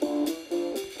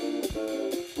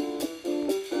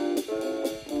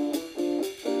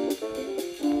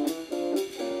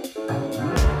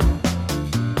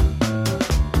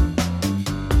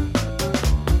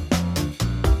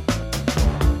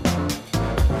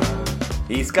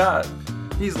He's Scott,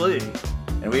 He's Lee.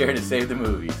 and we are here to save the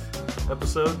movies.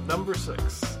 Episode number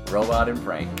 6. Robot and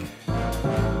Frank.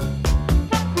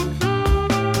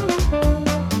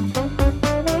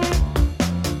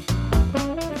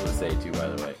 People say it too, by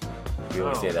the way. We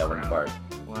always say that one part.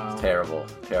 Wow. It's terrible.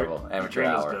 Amateur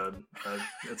Dream is hour. dead.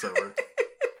 It's over.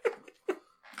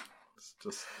 It's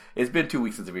just It's been 2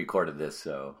 weeks since we recorded this,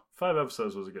 so 5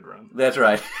 episodes was a good run. that's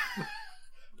right.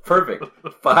 Perfect.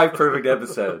 5 perfect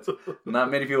episodes.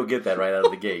 Not many people get that right out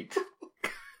of the gate.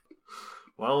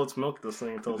 Well, let's milk this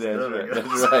thing until it's That's dead. right. I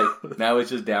guess. That's right. Now it's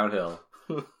just downhill.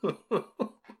 What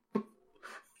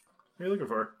are you looking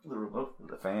for? The remote for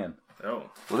the fan. Oh,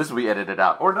 Well, this will be edited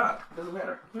out. Or not. Doesn't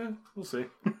matter. we'll see.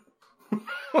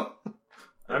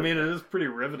 I mean, it is pretty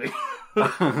riveting.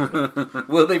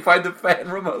 Will they find the fan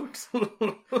remote?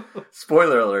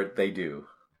 Spoiler alert, they do.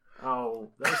 Oh,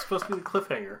 that was supposed to be the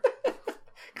cliffhanger.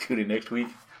 Tune in next week.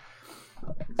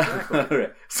 Exactly.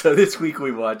 Alright. So this week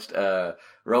we watched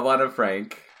Robot and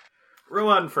Frank.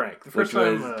 Robot and Frank. The first Which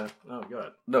time. was- Oh,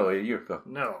 God. No, you go.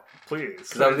 No, please.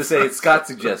 Because I was going to say it's Scott's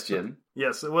suggestion.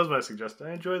 Yes, it was my suggestion.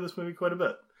 I enjoyed this movie quite a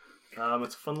bit.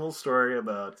 It's a fun little story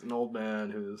about an old man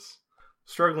who's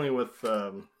struggling with,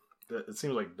 it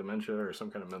seems like dementia or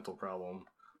some kind of mental problem.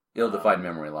 Ill-defined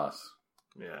memory loss.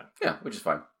 Yeah. Yeah, which is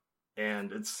fine.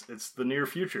 And it's the near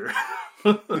future,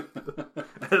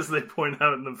 as they point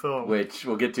out in the film. Which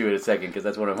we'll get to in a second because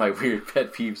that's one of my weird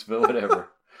pet peeves, but whatever.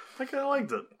 I kind of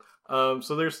liked it.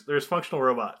 So there's functional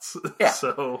robots. Yeah.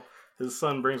 So his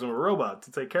son brings him a robot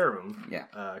to take care of him. Yeah.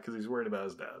 Because he's worried about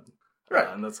his dad. Right.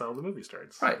 And that's how the movie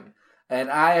starts. Right. And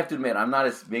I have to admit, I'm not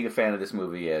as big a fan of this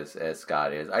movie as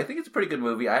Scott is. I think it's a pretty good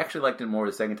movie. I actually liked it more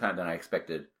the second time than I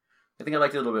expected. I think I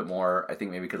liked it a little bit more. I think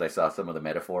maybe because I saw some of the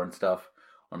metaphor and stuff.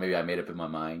 Or maybe I made up in my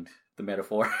mind the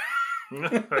metaphor.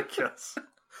 I guess.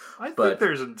 I But- think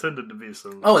there's intended to be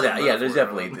some. Oh, some yeah, there's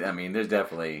metaphor definitely. I mean, there's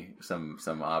definitely some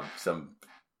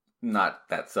not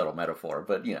that subtle metaphor,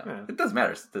 but you know, Yeah. it doesn't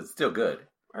matter. It's still good.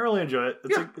 I really enjoy it.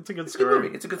 It's a good It's a good story.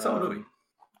 movie. It's a good solid movie.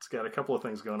 It's got a couple of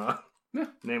things going on. Yeah.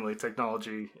 Namely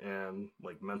technology and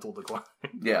like mental decline.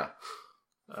 Yeah,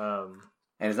 and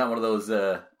it's not one of those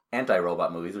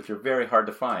anti-robot movies, which are very hard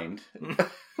to find.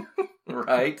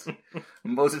 Right?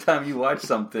 Most of the time, you watch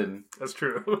something. That's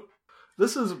true.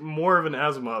 This is more of an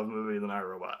Asimov movie than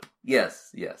iRobot. Yes.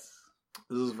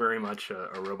 This is very much a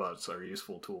robots are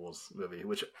useful tools movie,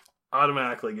 which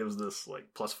automatically gives this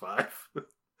like +5.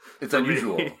 It's For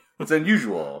unusual. me. It's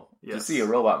unusual to Yes. see a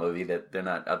robot movie that they're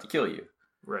not out to kill you.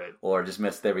 Right. Or just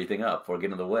mess everything up or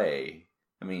get in the way.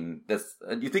 I mean, that's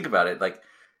you think about it. Like,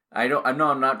 I know I'm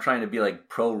not trying to be like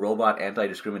pro robot anti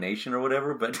discrimination or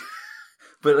whatever, but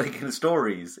but like in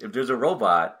stories, if there's a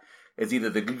robot, it's either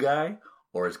the good guy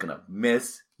or it's gonna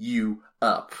mess you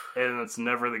up. And it's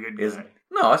never the good guy.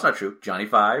 No, that's not true. Johnny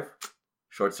Five,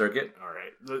 Short Circuit, All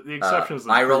right. The exceptions.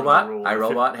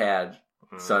 iRobot had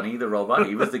Sonny the robot.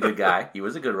 He was the good guy. He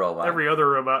was a good robot. Every other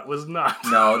robot was not.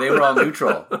 No, they were all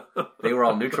neutral.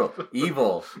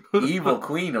 Evil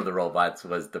queen of the robots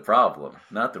was the problem,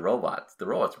 not the robots. The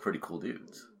robots were pretty cool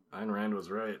dudes. Ayn Rand was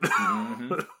right.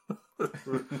 Mhm.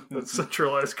 That's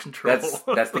centralized control.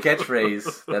 That's the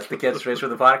catchphrase. That's the catchphrase for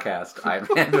the podcast. Ayn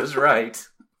Rand was right.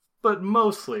 But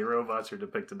mostly robots are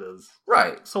depicted as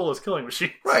Right. soulless killing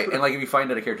machines. Right. And like if you find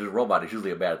that a character's a robot, it's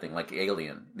usually a bad thing. Like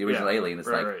Alien. The original Yeah, Alien is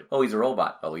right, like, right. oh, he's a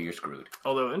robot. Oh, well, you're screwed.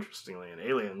 Although, interestingly, in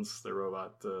Aliens, the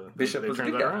robot, Bishop they was a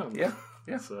turned good that guy. around. Yeah.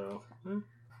 So,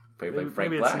 Played by maybe,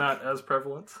 Frank maybe Black. it's not as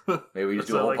prevalent. Maybe we just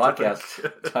do That's a whole what I like to podcast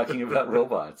think. talking about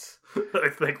robots. I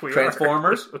think we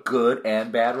Transformers, good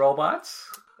and bad robots.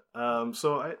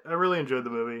 So I really enjoyed the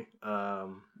movie.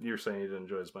 You were saying you didn't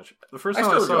enjoy it as much. The first I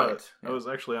time I still saw enjoy it, it. Yeah. I was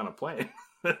actually on a plane.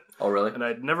 Oh, really? And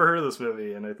I'd never heard of this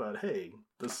movie, and I thought, hey,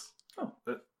 this... Oh.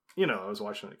 I was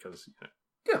watching it because,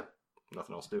 Yeah.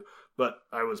 nothing else to do. But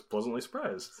I was pleasantly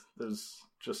surprised. There's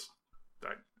just...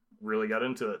 I really got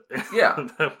into it. Yeah.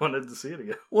 And I wanted to see it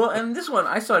again. Well, and this one,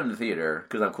 I saw it in the theater,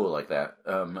 because I'm cool like that.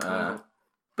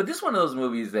 But this one of those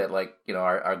movies that, like,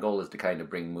 our goal is to kind of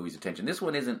bring movies attention. This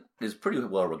one is pretty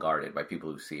well regarded by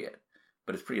people who see it.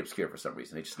 But it's pretty obscure for some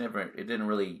reason. It didn't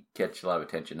really catch a lot of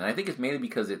attention. And I think it's mainly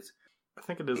because I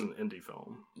think it is an indie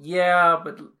film. yeah,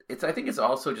 but I think it's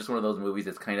also just one of those movies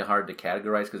that's kind of hard to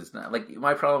categorize because it's not, like,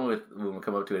 my problem with when we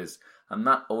come up to it is I'm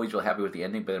not always real happy with the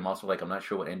ending, but I'm also like, I'm not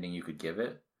sure what ending you could give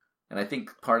it. And I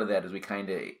think part of that is we kind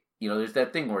of, there's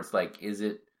that thing where it's like, where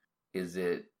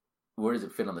does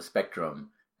it fit on the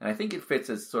spectrum? And I think it fits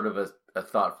as sort of a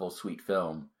thoughtful, sweet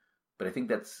film, but I think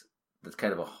that's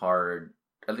kind of a hard.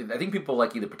 I think people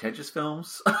like either pretentious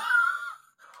films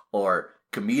or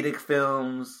comedic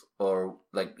films or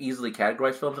like easily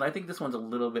categorized films, and I think this one's a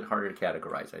little bit harder to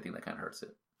categorize. I think that kind of hurts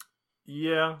it.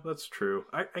 Yeah, that's true.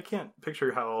 I can't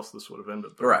picture how else this would have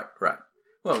ended, though. Right.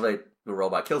 Well, the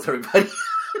robot kills everybody.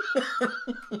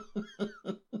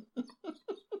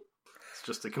 It's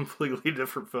just a completely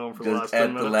different film for Just the last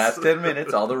 10 minutes. At the last 10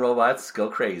 minutes, all the robots go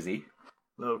crazy.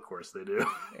 No, of course they do.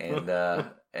 and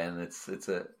it's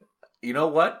a... You know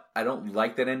what? I don't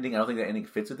like that ending. I don't think that ending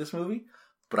fits with this movie,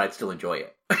 but I'd still enjoy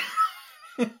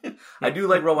it. I do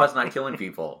like robots not killing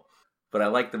people, but I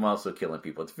like them also killing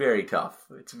people. It's very tough.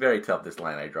 It's very tough, this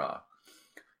line I draw.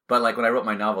 But like when I wrote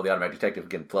my novel, The Automatic Detective,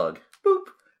 again, plug, boop.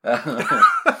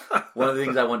 One of the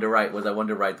things I wanted to write was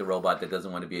the robot that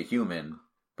doesn't want to be a human,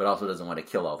 but also doesn't want to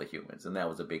kill all the humans. And that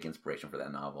was a big inspiration for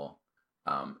that novel.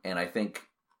 And I think,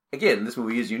 again, this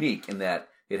movie is unique in that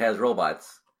it has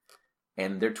robots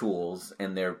and their tools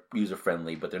and they're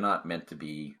user-friendly, but they're not meant to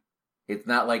be... It's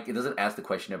not like... It doesn't ask the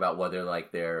question about whether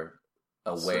like they're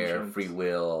aware, Sentient. free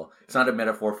will. It's not a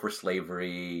metaphor for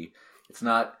slavery. It's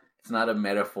not a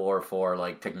metaphor for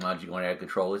like technology going out of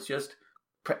control. It's just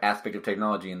aspect of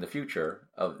technology in the future,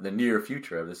 of the near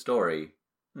future of the story.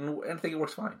 And I think it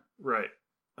works fine. Right.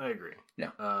 I agree.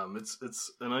 Yeah.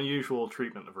 It's an unusual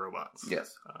treatment of robots.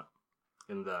 Yes.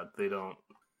 In that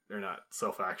they're not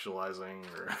self-actualizing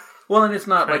or... Well, and it's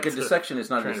not like a to- dissection. It's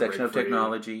not a trying to dissection break of free.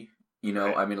 technology. You know,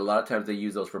 Right. I mean, a lot of times they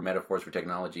use those for metaphors for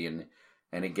technology, and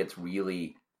it gets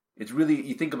really... It's really...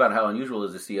 You think about how unusual it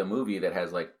is to see a movie that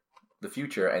has, like, the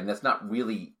future, and that's not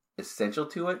really essential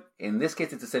to it. In this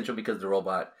case, it's essential because the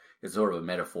robot is sort of a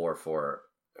metaphor for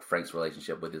Frank's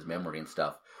relationship with his memory and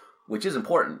stuff, which is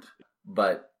important,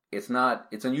 but it's not...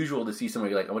 It's unusual to see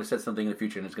somebody like, I want to set something in the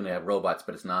future and it's going to have robots,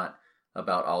 but it's not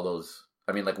about all those...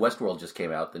 I mean, like Westworld just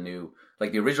came out, the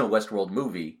original Westworld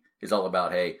movie is all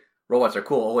about, hey, robots are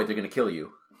cool. Oh, wait, they're going to kill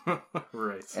you.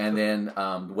 Right. And then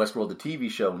Westworld, the TV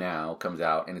show now, comes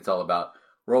out, and it's all about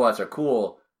robots are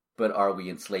cool, but are we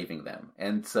enslaving them?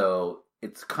 And so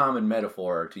it's a common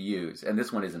metaphor to use, and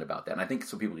this one isn't about that. And I think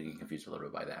some people get confused a little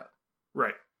bit by that.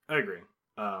 Right. I agree.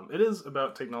 It is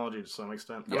about technology to some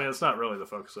extent. I mean, it's not really the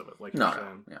focus of it, like you're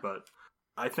saying. yeah. But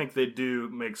I think they do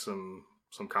make some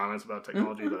comments about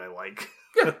technology that I like.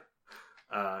 Yeah.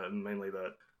 Mainly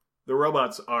that the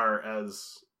robots are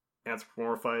as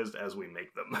anthropomorphized as we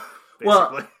make them. Basically.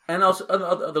 Well, and also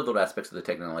other little aspects of the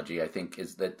technology, I think,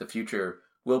 is that the future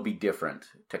will be different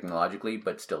technologically,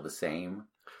 but still the same.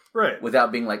 Right.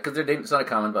 Without being like, because it's not a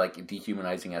common, but like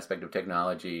dehumanizing aspect of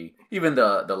technology. Even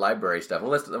the library stuff.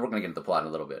 Well, we're going to get into the plot in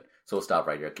a little bit, so we'll stop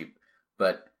right here.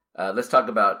 But let's talk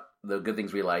about the good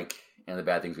things we like and the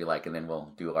bad things we like, and then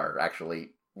we'll do our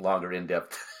actually longer,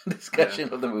 in-depth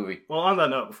discussion of the movie. Well, on that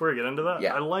note, before we get into that,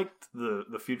 Yeah. I liked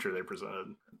the future they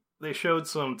presented. They showed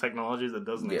some technology that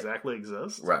doesn't Yeah. exactly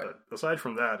exist. Right. But aside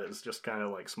from that, it's just kind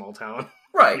of like small town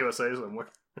Right. USA somewhere.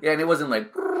 Yeah, and it wasn't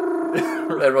like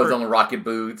everyone's on rocket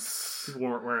boots. People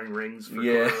weren't wearing rings for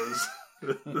Yeah. clothes.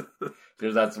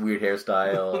 There's not some weird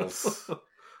hairstyles.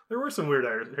 There were some weird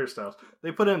hairstyles.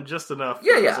 They put in just enough.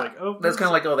 Yeah, that yeah. It's like, oh, That's kind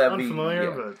of like, oh, that'd be unfamiliar,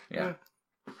 yeah, but yeah.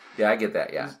 Yeah, I get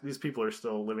that. Yeah, these people are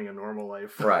still living a normal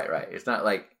life. right. It's not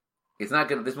like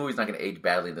this movie's not gonna age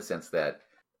badly in the sense that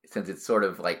since it's sort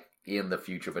of like in the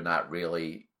future, but not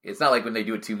really. It's not like when they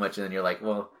do it too much and then you're like,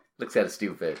 well, looks kind of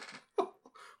stupid.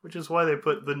 Which is why they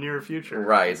put the near future.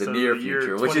 Right, the instead of near year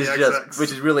future, 20XX.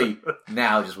 which is really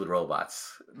now just with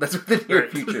robots. That's what the near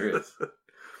Right. future is.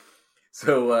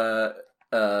 So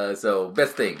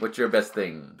best thing. What's your best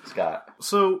thing, Scott?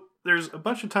 So there's a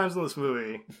bunch of times in this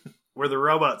movie where the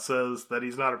robot says that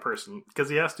he's not a person because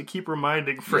he has to keep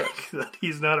reminding Frank that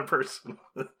he's not a person.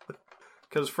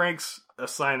 Because Frank's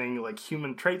assigning like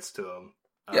human traits to him.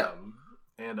 Yeah.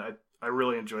 And I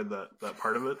really enjoyed that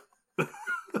part of it.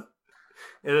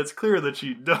 And it's clear that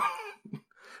you don't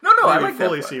No, I really like that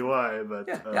fully part. see why, but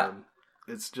Yeah.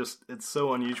 it's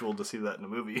so unusual to see that in a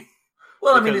movie.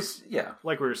 Well, I mean, Because- it's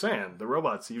Like we were saying, the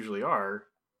robots usually are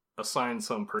assigned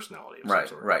some personality of some right.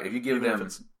 sort. Right. If you give Even if them,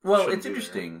 it's- well, shouldn't it's be there.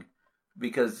 interesting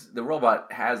because the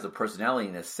robot has a personality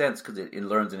in a sense because it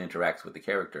learns and interacts with the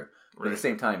character. But at Right. the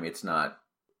same time, it's not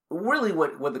really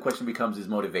what the question becomes is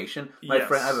motivation.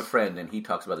 Yes. I have a friend and he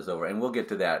talks about this over, and we'll get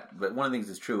to that. But one of the things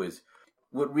that's true is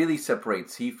what really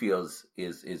separates, he feels,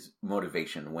 is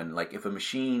motivation. When like if a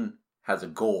machine has a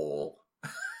goal.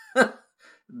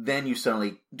 Then you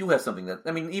suddenly do have something that,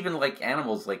 I mean, even like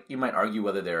animals, like you might argue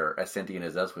whether they're as sentient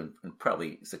as us, and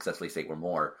probably successfully say we're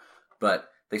more, but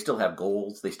they still have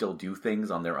goals. They still do things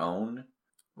on their own.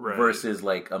 Right. Versus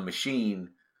like a machine.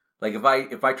 Like if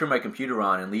I turn my computer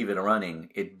on and leave it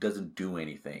running, it doesn't do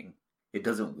anything. It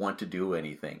doesn't want to do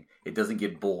anything. It doesn't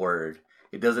get bored.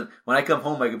 It doesn't. When I come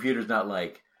home, my computer's not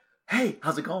like, "Hey,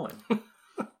 how's it going?"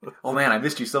 "Oh man, I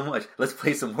missed you so much. Let's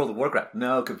play some World of Warcraft."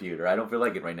 "No, computer, I don't feel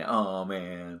like it right now." "Oh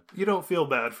man." You don't feel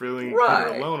bad for leaving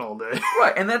Right. alone all day.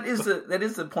 Right, and that is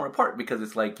the important part, because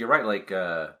it's like, you're right, like,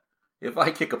 if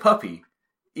I kick a puppy,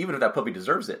 even if that puppy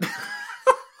deserves it.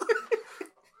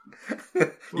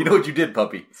 You know what you did,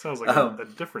 puppy. Sounds like a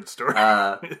different story.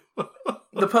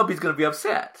 The puppy's going to be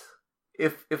upset.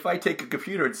 If I take a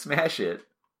computer and smash it.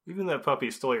 Even that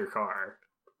puppy stole your car.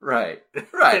 Right.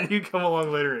 And you come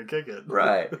along later and kick it.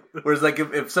 Right. Whereas, like,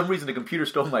 if some reason the computer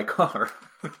stole my car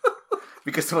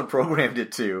because someone programmed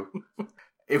it to,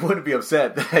 it wouldn't be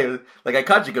upset. I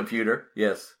caught your computer.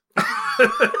 Yes.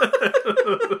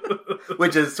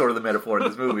 Which is sort of the metaphor in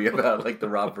this movie about, like, the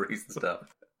robberies and stuff.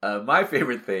 My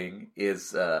favorite thing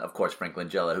is, of course, Frank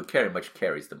Langella, who very much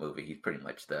carries the movie. He's pretty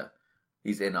much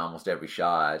he's in almost every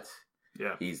shot.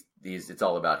 Yeah. It's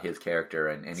all about his character,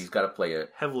 and he's got to play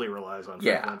heavily relies on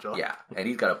Frank Langella. Yeah, and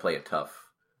he's got to play a tough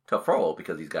role,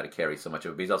 because he's got to carry so much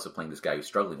of it. But he's also playing this guy who's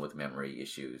struggling with memory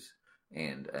issues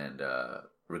and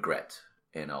regret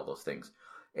and all those things.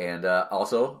 And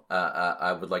also,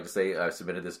 I would like to say, I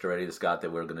submitted this already to Scott,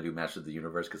 that we're going to do Masters of the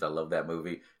Universe, because I love that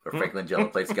movie, where Frank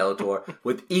Langella played Skeletor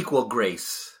with equal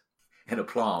grace and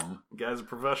aplomb. Guy's a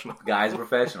professional. Guy's a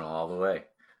professional all the way.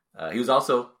 He was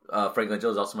also, Frank Langella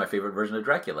was also my favorite version of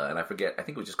Dracula, and I think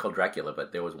it was just called Dracula,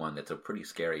 but there was one that's a pretty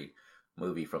scary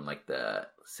movie from like the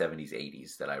 70s,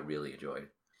 80s that I really enjoyed.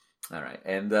 All right,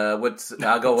 and I'll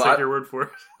go... Take your word for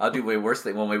it. I'll do my worst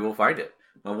thing. Well, maybe we'll find it.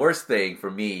 My worst thing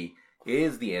for me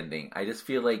is the ending. I just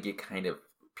feel like it kind of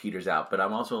peters out, but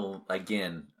I'm also,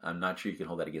 again, I'm not sure you can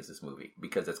hold that against this movie,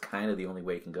 because that's kind of the only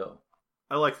way it can go.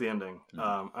 I like the ending.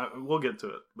 We'll get to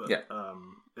it, but yeah.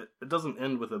 It doesn't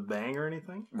end with a bang or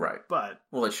anything. Right. But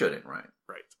well, it shouldn't, right?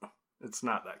 Right. It's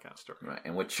not that kind of story. Right.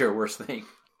 And what's your worst thing?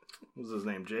 What was his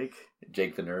name? Jake?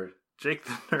 Jake the Nerd. Jake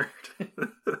the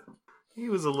Nerd. He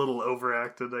was a little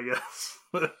overacted, I guess.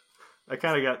 I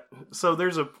kind of got... So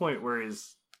there's a point where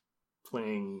he's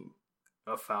playing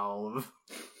afoul of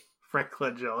Frank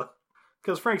Langella,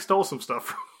 because Frank stole some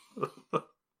stuff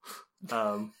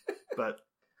from but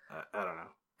I don't know.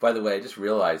 By the way, I just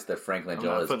realized that Frank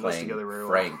Langella is playing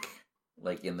Frank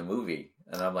like in the movie,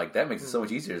 and I'm like, that makes it so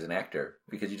much easier as an actor,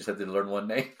 because you just have to learn one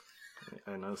name.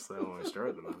 I noticed that when I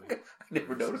started the movie. I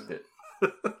never noticed it.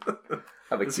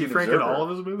 Is he Frank in all of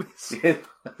his movies?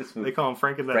 They call him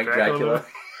Frank in that Frank Dracula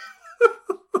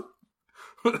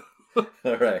movie.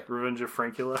 All right. Revenge of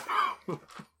Frankula.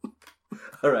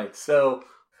 All right, so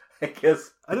I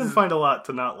guess I didn't find a lot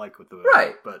to not like with the movie.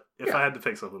 Right. But if I had to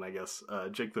pick something, I guess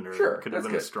Jake the Nerd could have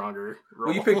been a stronger role.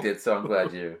 Well, you picked it, so I'm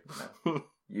glad you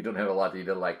don't have a lot that you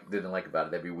didn't like about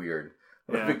it. That'd be weird.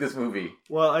 I picked this movie.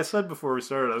 Well, I said before we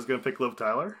started I was going to pick Liv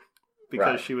Tyler,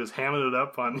 because she was hamming it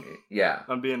up on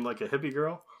being like a hippie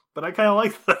girl. But I kind of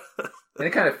liked that. And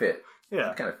it kind of fit.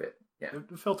 Yeah. It kind of fit. Yeah.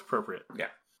 It felt appropriate. Yeah.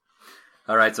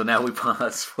 All right, so now we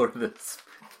pause for this.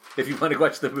 If you want to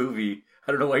watch the movie,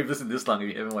 I don't know why you've listened this long if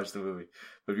you haven't watched the movie.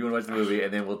 But if you want to watch the movie,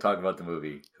 and then we'll talk about the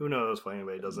movie. Who knows if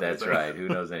anybody does anything. That's right. Who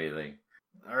knows anything.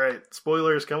 All right.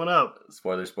 Spoilers coming up.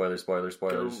 Spoilers.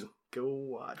 Go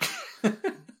watch.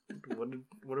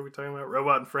 What are we talking about?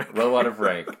 Robot and Frank. Robot and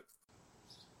Frank.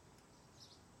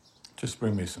 Just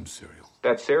bring me some cereal.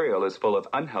 That cereal is full of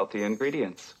unhealthy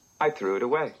ingredients. I threw it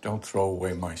away. Don't throw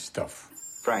away my stuff.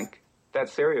 Frank, that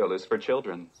cereal is for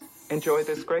children. Enjoy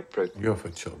this grapefruit. You're for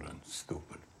children,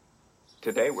 stupid.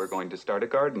 Today we're going to start a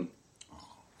garden.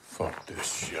 Fuck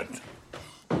this shit.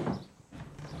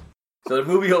 So the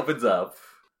movie opens up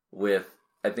with,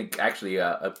 I think, actually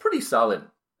a pretty solid,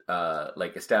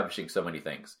 establishing so many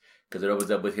things. Because it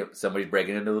opens up with somebody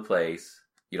breaking into the place.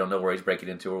 You don't know where he's breaking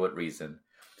into or what reason.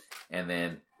 And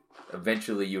then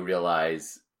eventually you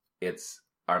realize it's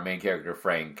our main character,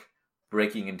 Frank,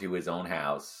 breaking into his own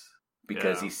house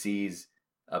because he sees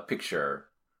a picture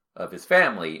of his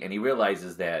family, and he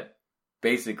realizes that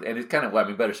basically, and it's kind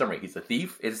of, better summary, he's a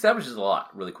thief. It establishes a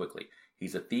lot really quickly.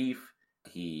 He's a thief.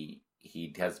 He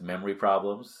has memory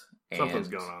problems. Something's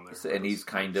going on there. And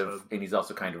he's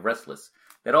also kind of restless.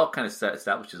 That all kind of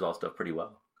establishes all stuff pretty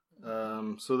well.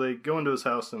 So they go into his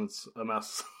house, and it's a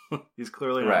mess. He's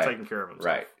clearly not taking care of himself.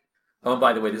 Right. Oh, and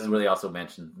by the way, this is where they also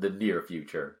mentioned the near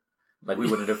future. Like, we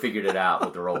wouldn't have figured it out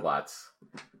with the robots.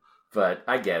 But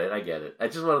I get it.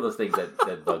 It's just one of those things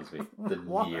that bugs me. The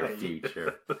near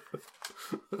future.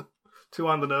 Too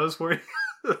on the nose for you?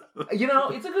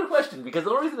 It's a good question, because the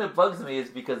only reason it bugs me is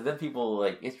because then people,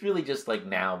 it's really just like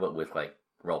now, but with,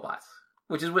 robots.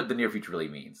 Which is what the near future really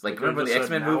means. Remember the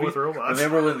X-Men movies?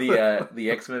 Remember when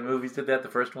the X-Men movies did that, the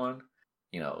first one?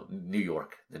 New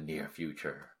York, the near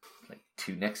future.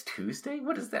 to next Tuesday?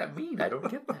 What does that mean? I don't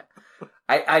get that.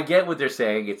 I get what they're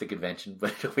saying. It's a convention,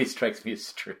 but it always strikes me as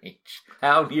strange.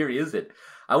 How near is it?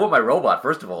 I want my robot,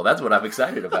 first of all. That's what I'm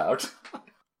excited about.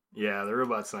 Yeah, the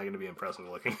robot's not going to be impressive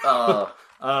looking. Oh.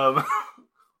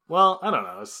 Well, I don't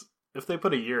know. If they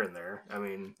put a year in there, I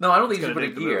mean... No, I don't think you it's should put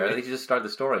gonna a dig the year. I movie. think you just start the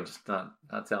story and just not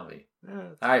tell me.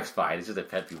 It's fine. It's just a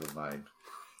pet peeve of mine.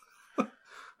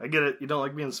 I get it. You don't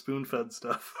like being spoon-fed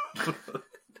stuff.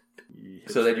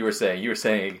 So then you were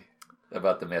saying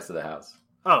about the mess of the house.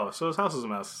 Oh, so his house is a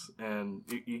mess, and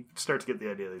you start to get the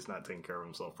idea that he's not taking care of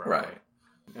himself properly. Right.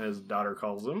 And his daughter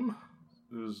calls him,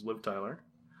 who's Liv Tyler,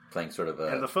 Playing sort of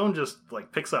and a... the phone just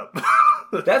picks up.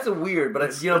 That's a weird, but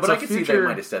It's but I a can see they future-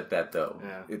 might have said that though,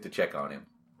 Yeah. to check on him.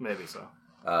 Maybe so.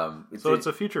 It's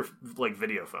a future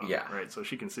video phone, Yeah. right? So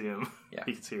she can see him. Yeah.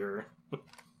 He can see her.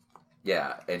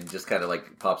 yeah, and just kind of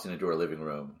like pops into her living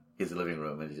room, his living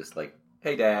room, and just like,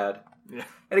 "Hey, Dad." Yeah.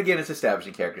 And again, it's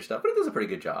establishing character stuff, but it does a pretty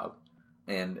good job.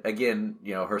 And again,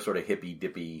 her sort of hippy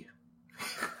dippy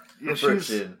Yeah,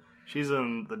 version. she's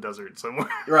in the desert somewhere,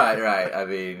 Right. I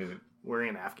mean, wearing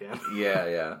an Afghan.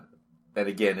 yeah. And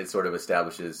again, it sort of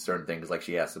establishes certain things, like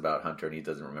she asks about Hunter, and he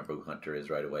doesn't remember who Hunter is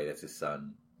right away. That's his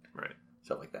son. Right.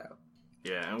 Stuff like that.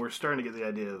 Yeah, and we're starting to get the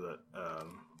idea that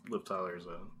Liv Tyler's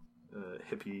a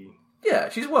hippie. Yeah,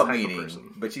 she's type of well-meaning,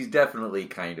 person. but she's definitely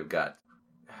kind of got,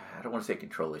 I don't want to say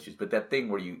control issues, but that thing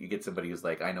where you get somebody who's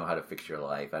like, I know how to fix your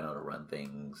life, I know how to run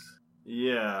things.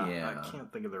 Yeah, Yeah. I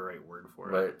can't think of the right word for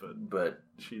But, it, but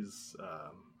she's.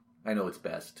 I know it's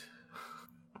best.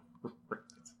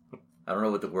 I don't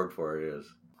know what the word for it is.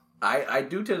 I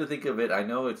do tend to think of it, I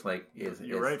know it's like...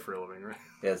 You're right for a living, right?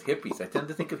 As hippies. I tend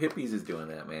to think of hippies as doing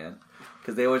that, man.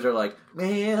 Because they always are like,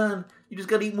 man, you just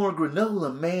gotta eat more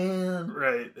granola, man.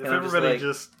 Right. If And I'm just everybody like-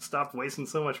 just stopped wasting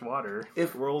so much water,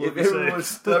 If the world would be everyone saved.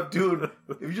 stopped doing...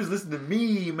 If you just listen to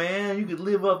me, man, you could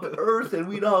live off the earth and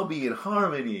we'd all be in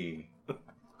harmony.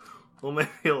 Well, maybe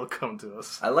it'll come to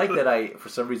us. I like that for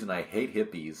some reason, I hate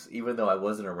hippies, even though I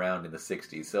wasn't around in the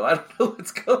 60s, so I don't know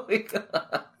what's going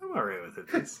on. I'm alright with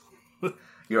hippies.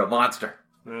 You're a monster.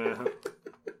 Uh-huh.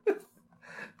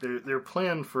 Their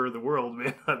plan for the world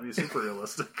may not be super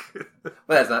realistic. Well,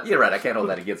 that's not... You're right, I can't hold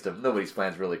that against them. Nobody's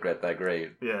plan's really that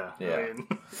great. Yeah. Yeah. I mean,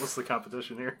 what's the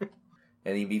competition here?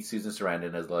 And he meets Susan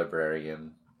Sarandon as the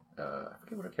librarian. I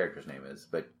forget what her character's name is,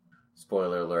 but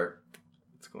spoiler alert,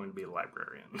 It's going to be a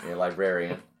librarian. a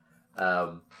librarian.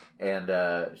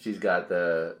 And she's got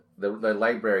the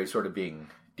library sort of being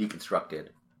deconstructed.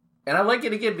 And I like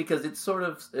it again because it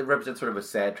represents sort of a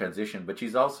sad transition, but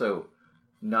she's also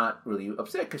not really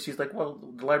upset because she's like, well,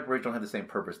 the libraries don't have the same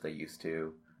purpose they used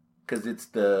to because it's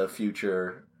the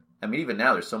future. I mean, even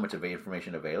now there's so much of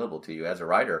information available to you. As a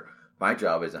writer, my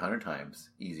job is 100 times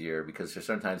easier because there's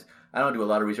sometimes I don't do a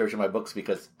lot of research in my books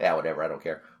because, whatever, I don't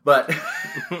care. But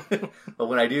but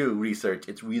when I do research,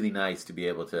 it's really nice to be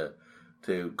able to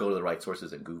go to the right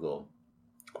sources in Google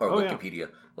or Wikipedia.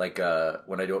 Like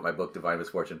when I do with my book, Divine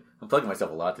Misfortune. I'm plugging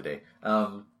myself a lot today.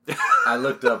 I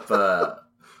looked up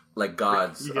like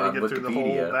gods You gotta on get through the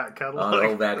Wikipedia. whole back catalog. On the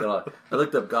whole back catalog. I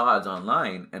looked up gods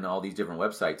online and all these different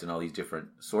websites and all these different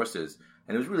sources.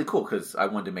 And it was really cool because I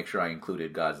wanted to make sure I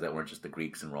included gods that weren't just the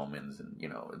Greeks and Romans and,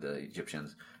 the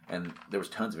Egyptians. And there was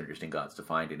tons of interesting gods to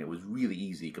find, and it was really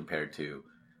easy compared to...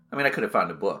 I mean, I could have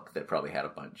found a book that probably had a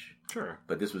bunch. Sure.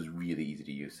 But this was really easy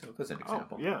to use. So that's an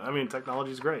example. Yeah, I mean,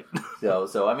 technology's great.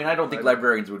 So I mean, I don't think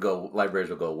libraries will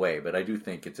go away, but I do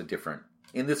think it's a different...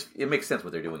 it makes sense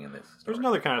what they're doing in this story, There's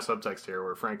another kind of subtext here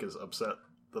where Frank is upset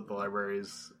that the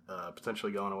library's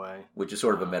potentially going away. which is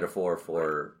sort of a metaphor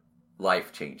for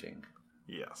life changing.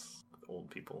 Yes. Old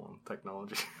people and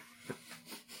technology.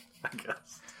 I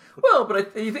guess. Well,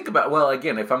 but you think about,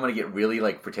 again, if I'm going to get really,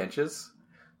 pretentious,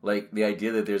 the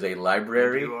idea that there's a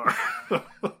library, You are.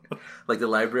 the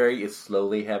library is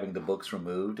slowly having the books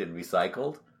removed and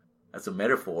recycled, that's a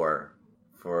metaphor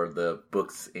for the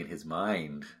books in his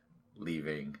mind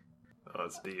leaving. Oh,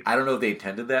 it's deep. I don't know if they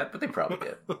intended that, but they probably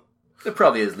did. They're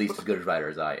probably at least as good a writer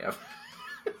as I am.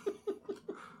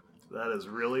 That is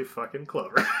really fucking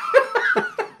clever.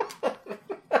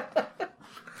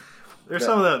 There's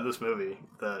some of that in this movie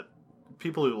that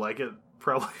people who like it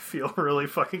probably feel really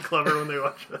fucking clever when they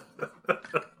watch it.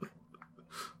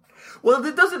 Well,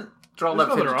 it doesn't draw a lot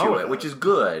of There's nothing attention wrong to with it, which that. is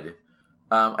good.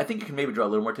 I think you can maybe draw a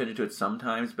little more attention to it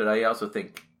sometimes, but I also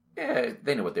think, they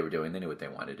knew what they were doing. They knew what they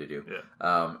wanted to do.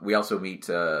 Yeah. We also meet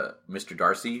Mr.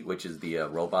 Darcy, which is the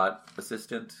robot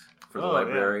assistant for the Oh,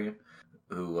 librarian,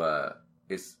 who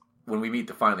is, when we meet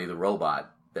finally the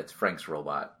robot, that's Frank's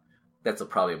robot, that's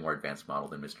probably a more advanced model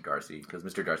than Mr. Darcy, because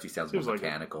Mr. Darcy sounds Seems more like it.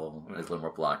 mechanical, Yeah. is a little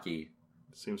more blocky.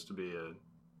 Seems to be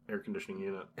a air conditioning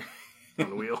unit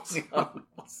on wheels.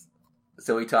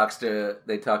 So they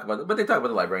talk about the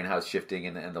librarian house shifting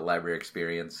and the library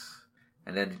experience,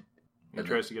 and then He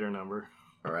tries to get her number.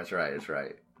 Oh, that's right.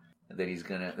 And then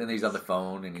he's on the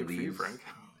phone and he Good for you, leaves, Frank.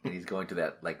 and he's going to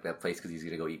that place because he's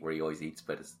gonna go eat where he always eats,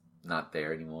 but it's not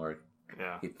there anymore.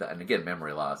 Yeah. And again,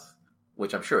 memory loss,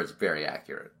 which I'm sure is very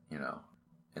accurate,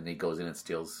 And he goes in and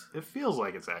steals. It feels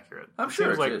like it's accurate. I'm it sure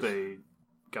seems it like is. they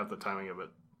got the timing of it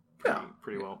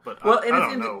pretty well. But Well, I and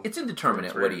don't know. it's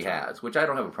indeterminate what he has, which I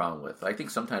don't have a problem with. I think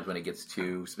sometimes when it gets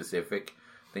too specific,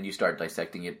 then you start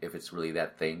dissecting it if it's really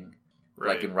that thing.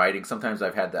 Right. Like in writing, sometimes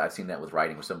I've seen that with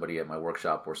writing with somebody at my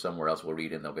workshop or somewhere else will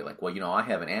read it and they'll be like, well, I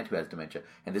have an aunt who has dementia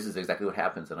and this is exactly what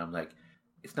happens. And I'm like,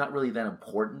 it's not really that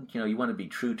important. You want to be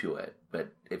true to it.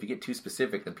 But if you get too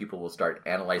specific, then people will start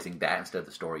analyzing that instead of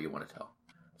the story you want to tell.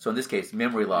 So in this case,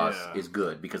 memory loss is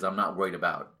good because I'm not worried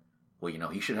about, well,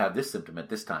 he should have this symptom at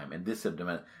this time and this symptom.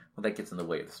 Well, that gets in the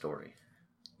way of the story.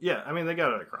 Yeah, I mean, they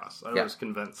got it across. I was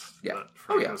convinced that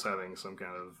Frank was having some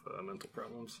kind of mental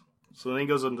problems. So then he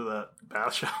goes into that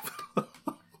bath shop.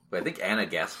 But I think Anna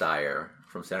Gasteyer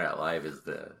from Saturday Night Live is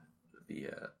the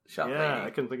shop lady. Yeah, I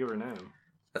couldn't think of her name.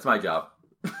 That's my job.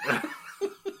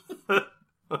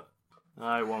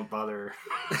 I won't bother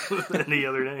with any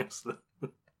other names.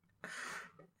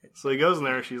 So he goes in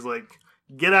there, she's like,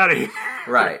 get out of here.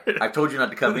 Right. I've told you not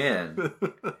to come in.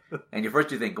 And at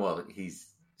first you think, well,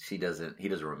 he doesn't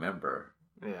remember.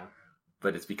 Yeah.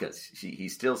 But it's because he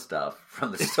steals stuff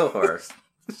from the store.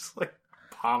 Just like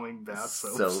palming bath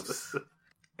soaps.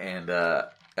 And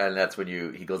that's when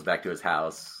he goes back to his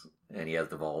house and he has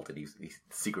the vault and he's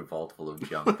secret vault full of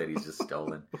junk that he's just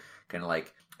stolen. Kind of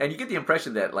like, and you get the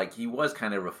impression that like he was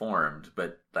kind of reformed,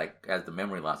 but like as the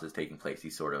memory loss is taking place,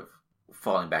 he's sort of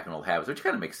falling back in old habits, which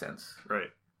kind of makes sense. Right.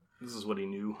 This is what he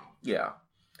knew. Yeah.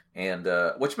 And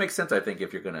which makes sense, I think,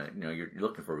 if you're gonna, you're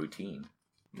looking for routine.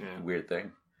 Yeah. Weird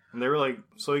thing. And they were like,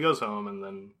 so he goes home and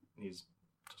then he's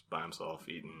just by himself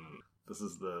eating. And this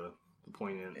is the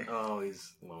poignant, he's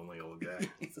a lonely old guy.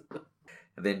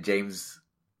 And then James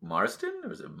Marston,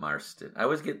 or is it Marston? I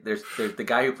always get there's the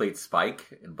guy who played Spike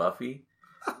in Buffy.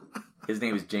 His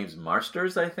name is James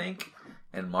Marsters, I think,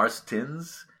 and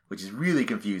Marstins, which is really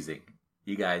confusing.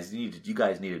 You guys needed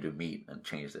to meet and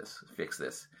change this, fix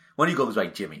this. One of you goes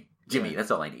like Jimmy. That's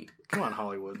all I need. Come on,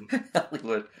 Hollywood.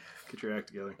 Hollywood. Get your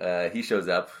act together. He shows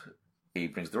up. He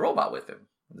brings the robot with him.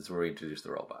 This is where we introduce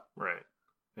the robot. Right.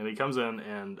 And he comes in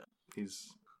and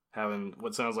he's having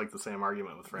what sounds like the same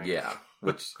argument with Frank. Yeah,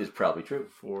 which is probably true.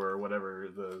 For whatever,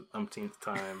 the umpteenth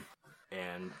time.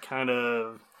 And kind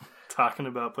of talking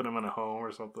about putting him in a home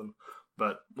or something.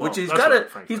 But which he's got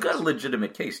a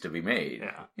legitimate case to be made.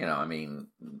 Yeah.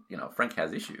 Frank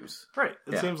has issues. Right.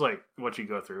 It seems like what you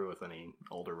go through with any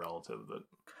older relative that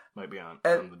might be on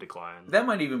the decline. That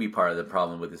might even be part of the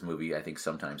problem with this movie, I think,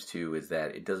 sometimes, too, is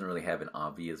that it doesn't really have an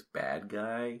obvious bad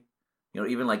guy.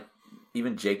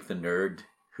 Even Jake the Nerd,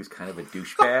 who's kind of a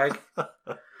douchebag,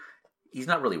 he's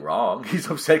not really wrong. He's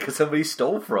upset because somebody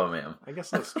stole from him. I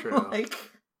guess that's true.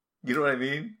 You know what I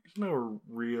mean? There's no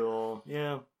real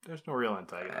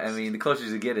antagonist. I mean, the closest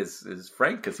you get is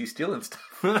Frank, because he's stealing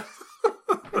stuff.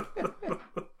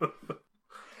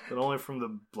 But only from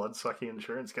the blood-sucking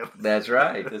insurance company. That's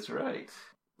right.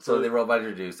 So the robot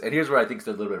introduced, and here's where I think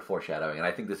there's a little bit of foreshadowing, and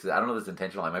I think I don't know if this is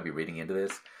intentional, I might be reading into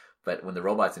this, but when the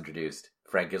robot's introduced,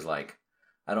 Frank is like,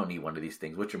 I don't need one of these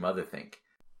things. What's your mother think?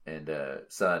 And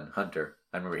son, Hunter,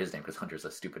 I remember his name because Hunter's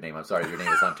a stupid name. I'm sorry if your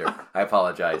name is Hunter. I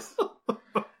apologize.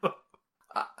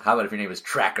 How about if your name is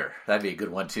Tracker? That'd be a good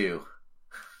one, too.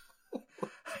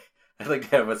 I'd like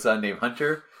to have a son named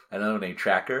Hunter, another named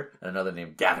Tracker, and another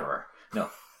named Gatherer. No.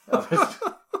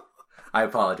 I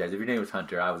apologize. If your name was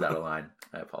Hunter, I was out of line.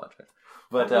 I apologize.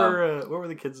 But what were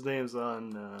the kids' names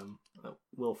on that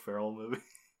Will Ferrell movie?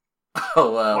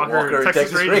 Walker and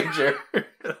Texas Ranger.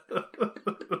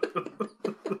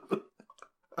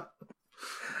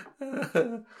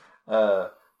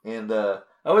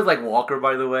 I always like Walker,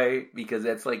 by the way, because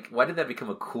that's like, why did that become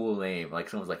a cool name? Like,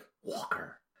 someone's like,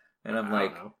 Walker. And I'm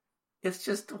like, it's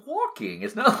just walking.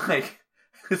 It's not like,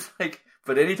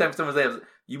 but anytime someone says,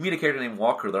 you meet a character named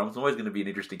Walker, they're almost always going to be an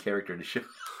interesting character to show.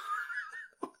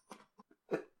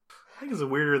 I think it's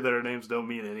weirder that our names don't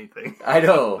mean anything. I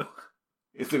know.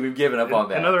 So we've given up on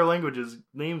that. In other languages,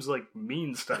 names like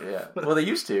mean stuff. Yeah. Well, they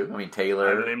used to. I mean,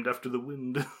 Taylor. I'm named after the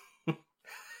wind.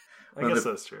 I guess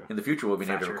that's true. In the future, we'll be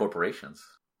named after corporations.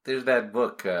 There's that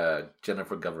book,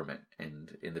 Jennifer Government,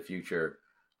 and in the future,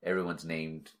 everyone's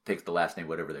takes the last name,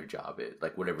 whatever their job is,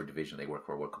 like whatever division they work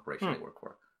for, what corporation they work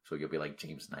for. So you'll be like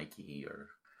James Nike or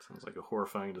Sounds like a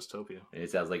horrifying dystopia.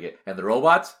 It sounds like it. And the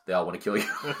robots, they all want to kill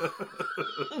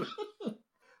you.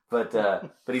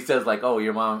 But he says like, oh,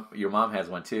 your mom has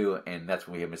one too, and that's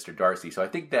when we have Mr. Darcy. So I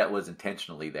think that was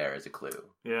intentionally there as a clue.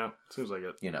 Yeah, seems like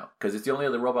it. You know, because it's the only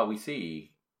other robot we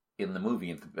see in the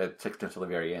movie until the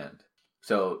very end.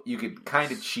 So you could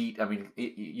kind of cheat. I mean,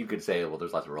 you could say, well,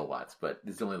 there's lots of robots, but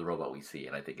it's the only other robot we see,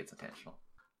 and I think it's intentional.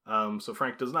 So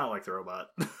Frank does not like the robot.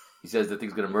 He says the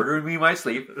thing's going to murder me in my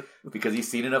sleep because he's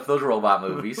seen enough of those robot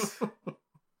movies.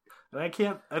 And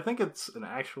I think it's an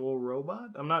actual robot.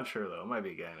 I'm not sure, though. It might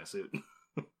be a guy in a suit.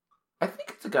 I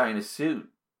think it's a guy in a suit,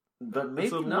 but maybe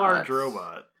it's a not. large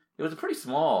robot. It was a pretty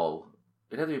small...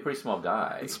 It had to be a pretty small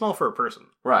guy. It's small for a person.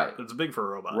 Right. It's big for a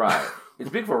robot. Right. It's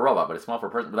big for a robot, but it's small for a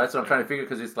person. But that's what I'm trying to figure,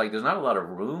 because it's like there's not a lot of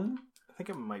room. I think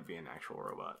it might be an actual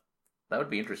robot. That would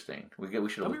be interesting. We should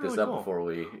That'd look be this really up cool. before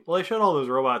we... Well, they showed all those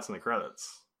robots in the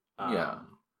credits. Yeah.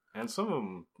 And some of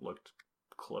them looked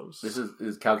close. This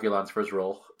is Calculon's first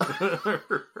role. The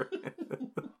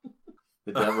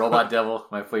robot devil.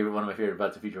 One of my favorite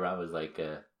parts of Futurama was like,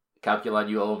 Calculon,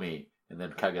 you owe me. And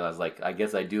then Calculon's like, I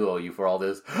guess I do owe you for all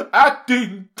this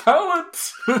acting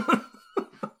talent.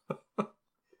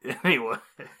 Anyway,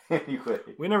 Anyway.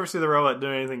 we never see the robot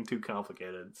doing anything too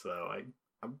complicated, so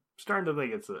I'm starting to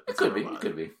think it's a It robot.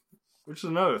 could be. Which is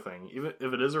another thing. Even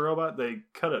if it is a robot, they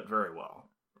cut it very well,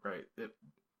 right? You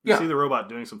Yeah. see the robot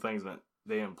doing some things that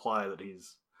they imply that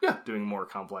he's doing more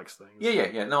complex things.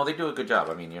 Yeah. No, they do a good job.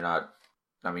 I mean,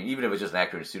 even if it's just an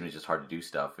actor and a student, it's just hard to do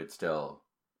stuff. It's still...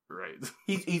 Right.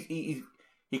 He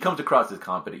comes across as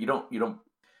competent. You don't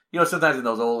sometimes in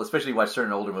those old, especially you watch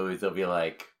certain older movies, they'll be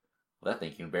like, well, that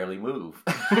thing can barely move.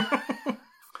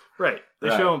 Right. They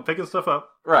Right. show him picking stuff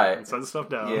up Right. and setting stuff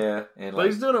down. Yeah. And But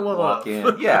he's doing it well walk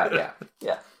enough. in. Yeah.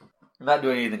 Not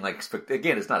doing anything like,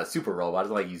 again, it's not a super robot. It's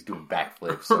not like he's doing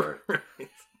backflips or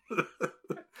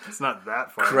It's not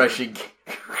that far. crushing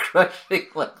like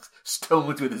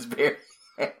stones with his bare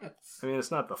hands. I mean,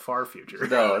 it's not the far future.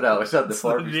 No, it's not the It's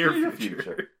far the near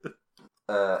future.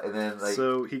 And then like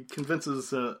So he convinces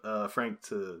Frank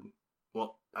to,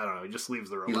 well, I don't know, he just leaves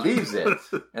the he robot. leaves it,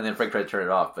 and then Frank tried to turn it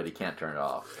off, but he can't turn it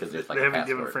off because there's like They a haven't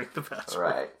password. given Frank the password.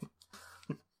 Right.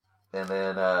 And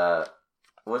then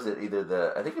was it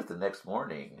either I think it's the next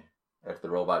morning after the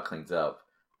robot cleans up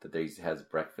that he has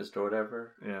breakfast or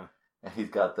whatever, Yeah. and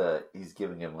he's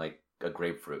giving him like a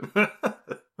grapefruit,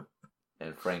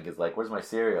 and Frank is like, "Where's my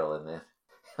cereal?" And then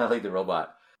I like the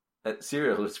robot. That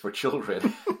cereal is for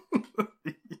children.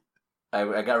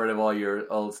 I got rid of all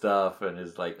your old stuff and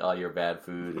is like all your bad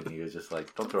food, and he was just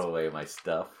like, "Don't throw away my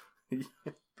stuff."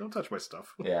 Don't touch my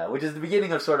stuff. Yeah, which is the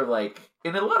beginning of sort of like,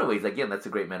 in a lot of ways, again, that's a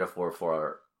great metaphor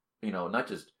for, not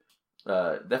just,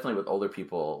 definitely with older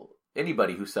people,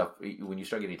 anybody who suffer, when you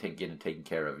start getting taken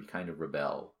care of, you kind of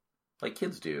rebel, like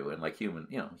kids do, and like humans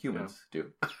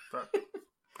do.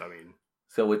 I mean,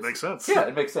 So it makes sense. Yeah,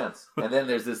 it makes sense. And then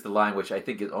there's the line, which I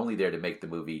think is only there to make the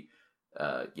movie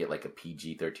get like a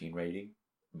PG-13 rating,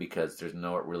 because there's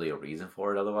not really a reason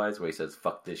for it otherwise, where he says,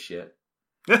 "Fuck this shit."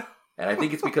 And I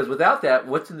think it's because without that,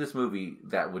 what's in this movie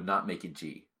that would not make it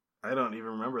G? I don't even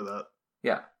remember that.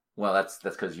 Yeah. Well, that's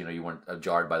because you weren't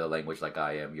jarred by the language like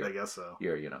I am. I guess so.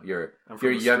 You're I'm a from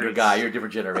the younger streets. guy. You're a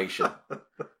different generation.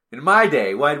 In my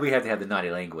day, why did we have to have the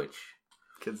naughty language?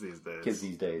 Kids these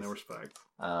days. No respect.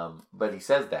 But he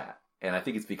says that, and I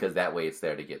think it's because that way it's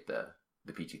there to get the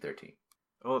PG-13.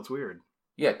 Oh, it's weird.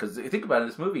 Yeah, because think about it,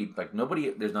 this movie, like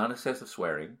there's not excessive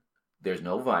swearing, there's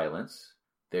no violence,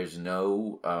 there's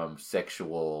no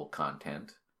sexual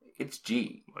content. It's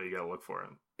G. Well, you gotta look for it.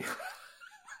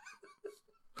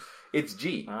 It's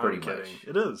G, I'm pretty kidding. much.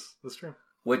 It is. That's true.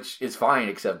 Which is fine,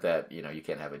 except that, you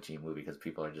can't have a G movie because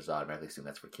people are just automatically assume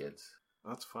that's for kids.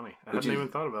 That's funny. I Which hadn't is-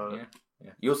 even thought about it.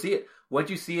 Yeah. You'll see it.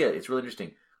 Once you see it, it's really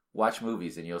interesting. Watch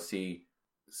movies and you'll see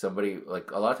somebody,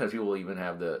 like a lot of times people will even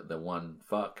have the one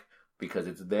fuck because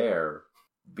it's there,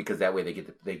 because that way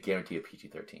they guarantee a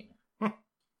PG-13.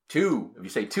 2, if you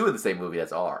say 2 in the same movie,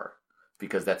 that's R,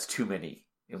 because that's too many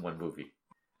in one movie.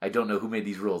 I don't know who made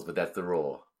these rules, but that's the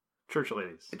rule. Church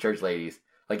ladies. The church ladies.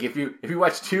 Like if you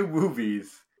watch 2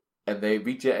 movies and they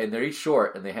beat you and they're each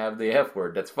short and they have the F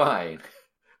word, that's fine.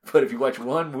 But if you watch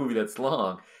one movie that's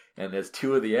long and there's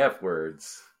 2 of the F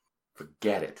words,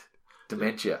 forget it.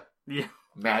 Dementia. Yeah.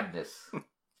 Madness.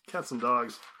 Cats and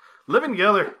dogs living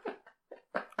together.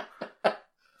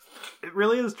 It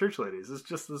really is church ladies. It's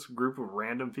just this group of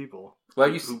random people Well,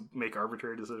 who make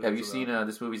arbitrary decisions. have you about- seen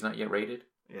This Movie's Not Yet Rated?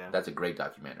 Yeah, That's a great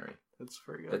documentary. that's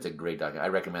very good. That's a great documentary.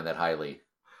 I recommend that highly.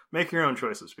 Make your own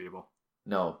choices, people.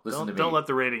 No, listen to me. Don't let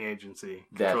the rating agency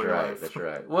That's control your right. life. That's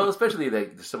right. Well, especially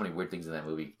there's so many weird things in that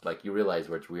movie. Like you realize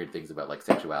where it's weird things about like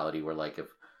sexuality, where like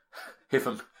if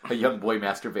a young boy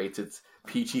masturbates, it's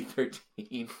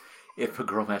PG-13. If a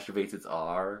girl masturbates, it's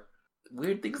R.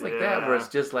 Weird things like that, where it's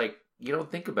just like you don't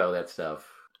think about that stuff.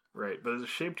 Right, but it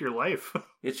shaped your life.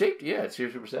 It shaped your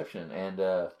perception, and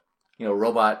a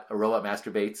robot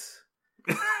masturbates.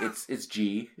 It's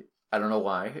G. I don't know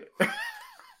why. There's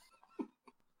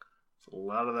a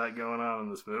lot of that going on in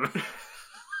this movie.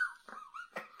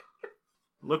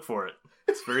 Look for it.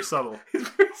 It's very subtle. It's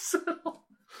very subtle.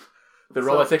 The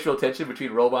robot sexual tension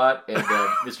between Robot and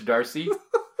Mr. Darcy.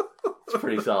 It's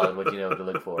pretty solid what you know to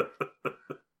look for.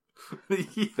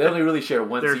 Yeah. They only really share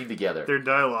one scene together. Their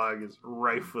dialogue is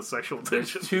rife with sexual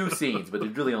tension. There's 2 scenes, but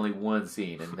there's really only one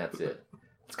scene, and that's it.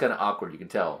 It's kind of awkward, you can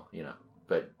tell,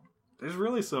 but there's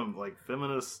really some like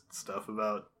feminist stuff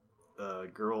about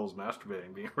girls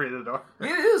masturbating being rated R. it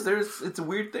is. It's a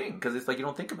weird thing because it's like you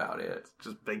don't think about it. It's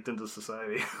just baked into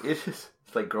society. It is.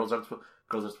 It's like girls are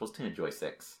supposed to enjoy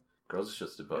sex. Girls are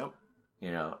just about.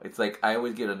 Yep. It's like I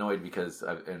always get annoyed because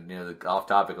off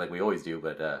topic like we always do,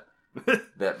 but.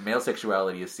 That male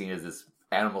sexuality is seen as this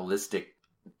animalistic,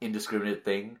 indiscriminate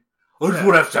thing. I just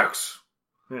want to have sex.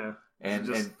 Yeah, and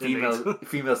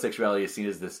female sexuality is seen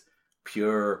as this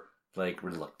pure, like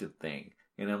reluctant thing.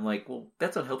 And I'm like, well,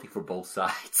 that's unhealthy for both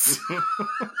sides.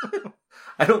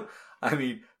 I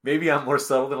mean, maybe I'm more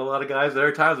subtle than a lot of guys. There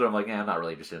are times where I'm like, I'm not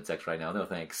really interested in sex right now. No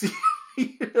thanks.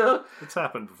 It's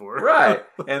happened before, right?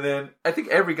 And then I think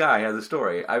every guy has a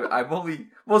story. I'm only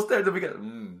most times we go,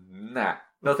 nah.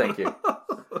 No, thank you.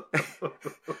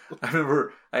 I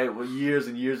remember years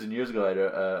and years and years ago, I had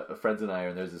a friends and I,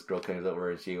 and there's this girl came over,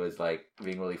 and she was like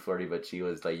being really flirty, but she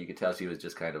was like, you could tell she was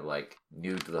just kind of like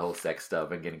new to the whole sex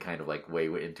stuff and getting kind of like way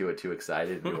into it, too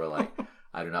excited. And we were like,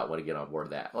 I do not want to get on board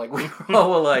of that. Like we were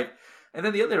all like, and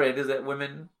then the other end is that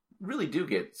women really do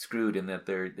get screwed in that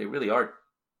they really are.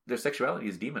 Their sexuality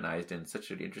is demonized in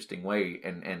such an interesting way,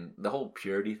 and the whole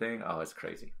purity thing. Oh, it's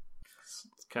crazy. It's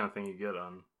the kind of thing you get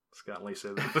on Scott and Lisa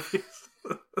movies.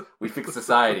 We fix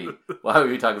society. Why would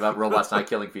we talk about robots not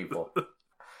killing people?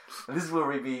 And this is where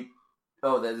we meet.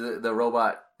 Oh, the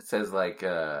robot says like,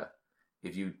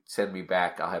 if you send me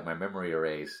back, I'll have my memory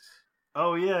erased.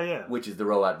 Oh yeah. Which is the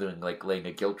robot doing like laying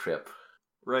a guilt trip.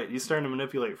 Right, he's starting to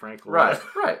manipulate Frank. Right.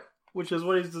 Which is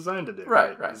what he's designed to do.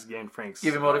 Right. He's gain Frank's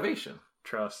give him motivation,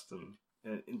 trust,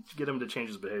 and get him to change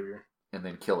his behavior, and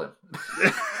then kill him.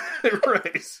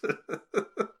 Right.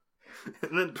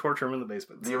 And then torture him in the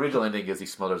basement. The original ending is he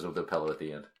smothers him with a pillow at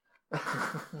the end.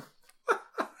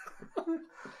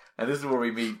 And this is where we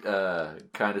meet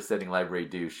condescending library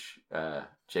douche,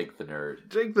 Jake the Nerd.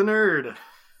 Jake the Nerd.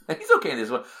 And he's okay in this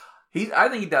one.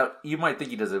 You might think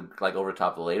he does it like over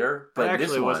top later, but I actually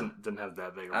this one didn't have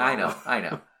that big of a problem. I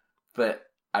know. But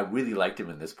I really liked him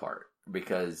in this part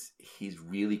because he's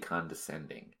really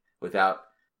condescending without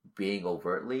being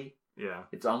overtly. Yeah.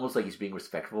 It's almost like he's being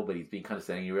respectful, but he's being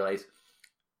condescending. You realize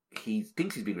he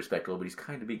thinks he's being respectful, but he's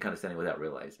kind of being condescending without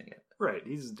realizing it. Right,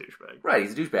 he's a douchebag. Right,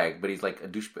 he's a douchebag, but he's like a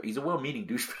douchebag. He's a well-meaning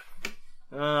douchebag.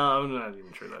 I'm not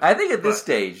even sure that. I think at this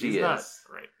stage he is. Not,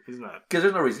 right, he's not. Because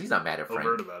there's no reason he's not mad at Frank.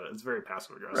 Overt about it. It's very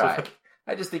passive aggressive. Right.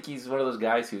 I just think he's one of those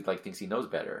guys who like thinks he knows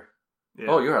better. Yeah.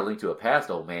 Oh, you're a link to a past,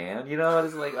 old man. And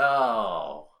it's like,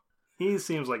 oh. He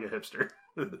seems like a hipster.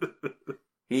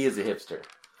 He is a hipster.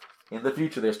 In the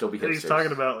future, there'll still be hipsters. He's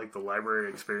talking about like the library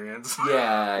experience.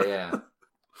 Yeah.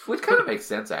 Which kind of makes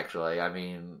sense, actually. I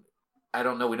mean, I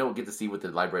don't know. We don't get to see what the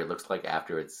library looks like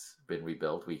after it's been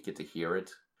rebuilt. We get to hear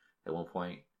it at one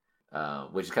point,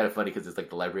 which is kind of funny because it's like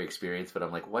the library experience. But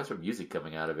I'm like, why is there music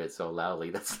coming out of it so loudly?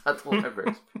 That's not the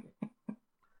library experience.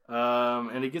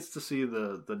 And he gets to see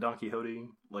the Don Quixote,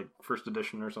 like first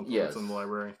edition or something that's in the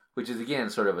library. Which is, again,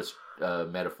 sort of a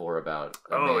metaphor about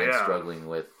a man struggling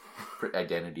with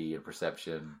identity and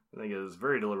perception. I think it is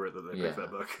very deliberate that they picked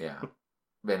that book. Yeah.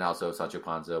 And also, Sancho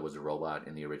Panza was a robot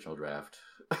in the original draft.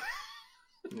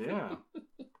 Yeah.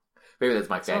 Maybe that's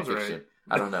my fan Sounds fiction.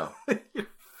 Right. I don't know.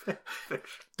 Fan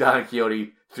fiction. Don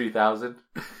Quixote 3000.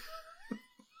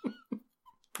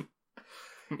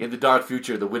 In the dark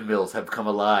future, the windmills have come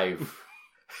alive.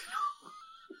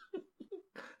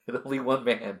 And only one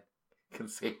man can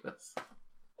save us.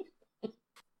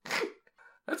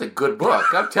 That's a good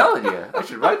book. I'm telling you. I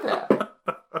should write that.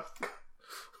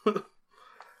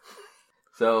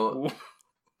 So.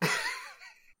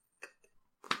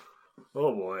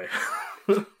 Oh boy.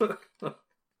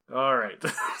 All right.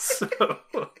 So.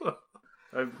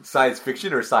 Science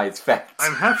fiction or science fact?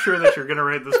 I'm half sure that you're going to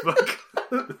read this book.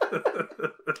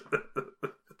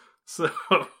 So,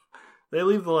 they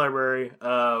leave the library,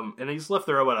 and he's left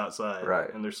the robot outside.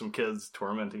 Right. And there's some kids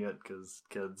tormenting it, because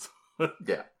kids...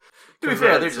 Yeah. To be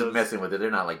fair, they're just messing with it.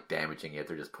 They're not, like, damaging it.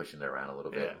 They're just pushing it around a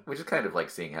little bit. Yeah. Which is kind of like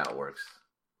seeing how it works.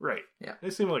 Right. Yeah. They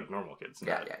seem like normal kids.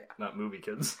 Yeah. Not movie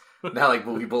kids. Not like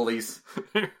movie bullies.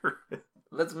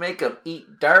 Let's make them eat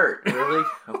dirt. Really?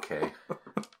 Okay.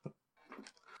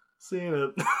 Seeing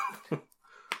it.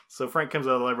 So Frank comes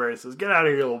out of the library and says, "Get out of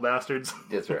here, you little bastards."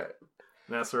 That's right.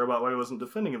 And asks the robot why he wasn't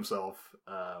defending himself,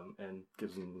 and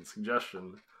gives him the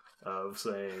suggestion of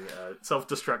saying,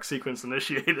 self-destruct sequence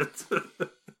initiated.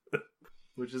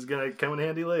 Which is going to come in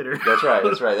handy later. That's right.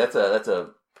 That's a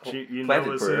you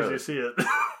know as soon as you see it.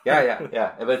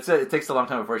 Yeah. But it takes a long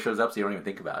time before it shows up, so you don't even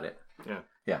think about it.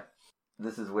 Yeah.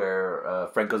 This is where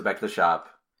Frank goes back to the shop,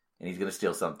 and he's going to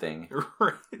steal something.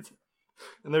 Right.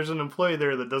 And there's an employee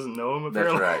there that doesn't know him,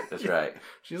 apparently. That's right.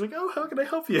 She's like, "Oh, how can I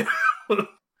help you?"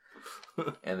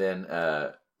 And then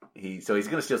he's going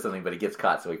to steal something, but he gets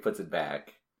caught, so he puts it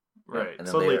back. Right. And then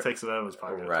Suddenly later, takes it out of his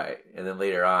pocket. Right. And then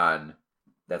later on,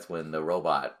 that's when the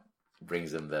robot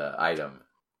brings him the item.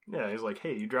 Yeah, he's like,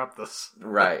 "Hey, you dropped this."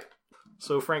 Right.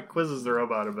 So Frank quizzes the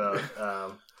robot about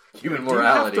human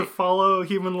morality. Do you have to follow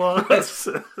human laws?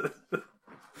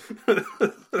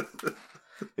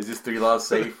 Is this 3 laws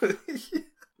safe?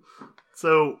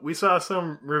 So we saw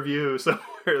some review somewhere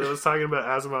that was talking about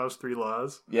Asimov's 3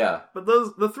 laws. Yeah. But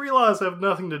the 3 laws have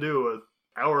nothing to do with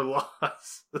our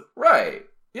laws. Right.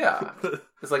 Yeah.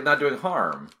 It's like not doing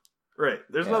harm. Right.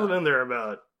 There's nothing in there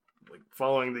about like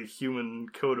following the human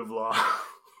code of law.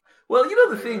 Well, you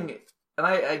know the thing, and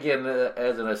I, again,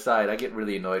 as an aside, I get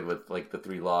really annoyed with like the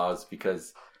 3 laws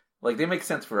because like they make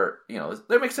sense for,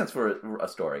 they make sense for a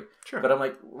story. Sure. But I'm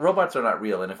like, robots are not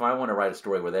real, and if I want to write a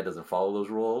story where that doesn't follow those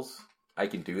rules, I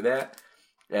can do that.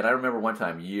 And I remember one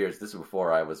time, years, this is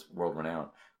before I was world renowned,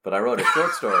 but I wrote a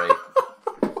short story.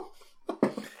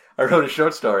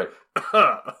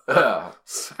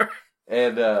 Sorry.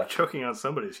 And choking on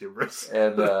somebody's hubris.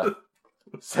 And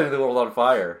setting the world on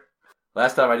fire.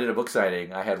 Last time I did a book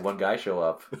signing, I had one guy show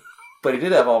up, but he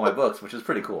did have all my books, which is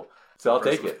pretty cool. So I'll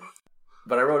take it.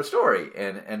 But I wrote a story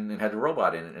and it had a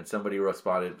robot in it, and somebody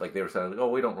responded, like they were saying, "Oh,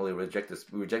 we don't really reject this.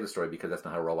 We reject the story because that's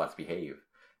not how robots behave."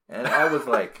 And I was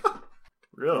like,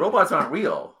 "Really? Robots aren't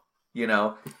real,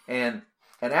 And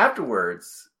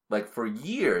afterwards, like for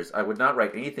years, I would not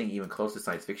write anything even close to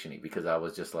science fiction-y because I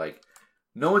was just like,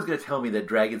 no one's going to tell me that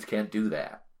dragons can't do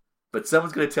that, but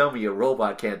someone's going to tell me a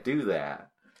robot can't do that.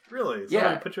 Really?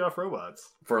 Somebody put you off robots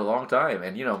for a long time,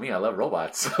 and you know me, I love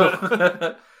robots.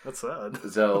 So. That's sad.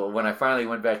 So when I finally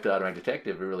went back to Automatic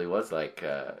Detective, it really was like,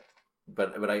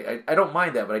 but I don't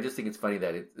mind that, but I just think it's funny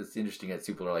that it's interesting that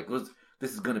people are like, well,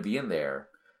 this is going to be in there,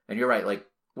 and you're right, like,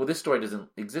 well, this story doesn't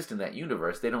exist in that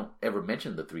universe. They don't ever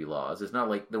mention the 3 laws. It's not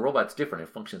like the robot's different;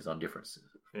 it functions on different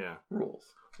rules.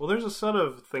 Well, there's a set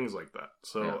of things like that.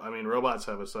 So, I mean, robots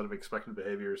have a set of expected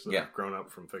behaviors that have grown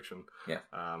up from fiction. Yeah.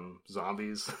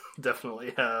 Zombies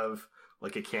definitely have,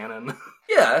 like, a canon.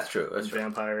 Yeah, that's true. That's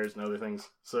vampires and other things.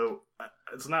 So,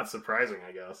 it's not surprising,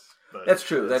 I guess. But that's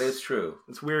true. That is true.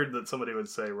 It's weird that somebody would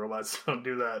say robots don't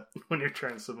do that when you're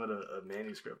trying to submit a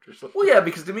manuscript or something. Well, yeah,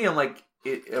 because to me, I'm like,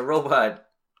 a robot,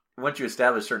 once you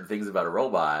establish certain things about a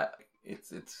robot,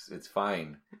 it's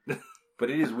fine. But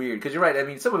it is weird, because you're right. I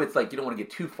mean, some of it's like you don't want to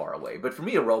get too far away. But for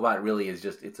me, a robot really is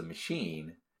just, it's a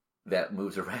machine that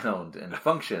moves around and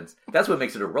functions. That's what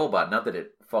makes it a robot, not that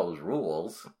it follows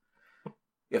rules.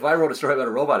 If I wrote a story about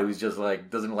a robot who's just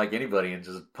like, doesn't like anybody and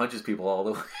just punches people all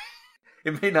the way,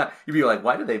 it may not, you'd be like,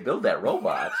 why did they build that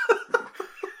robot?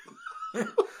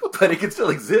 But it can still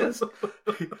exist.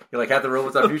 You're like, half the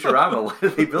robots on Futurama, why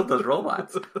did they build those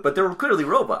robots? But they were clearly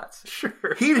robots. Sure.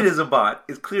 Hedonism bot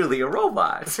is clearly a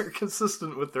robot. They're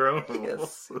consistent with their own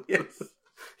rules. Yes.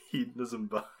 Hedonism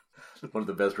bot. One of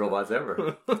the best robots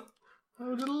ever.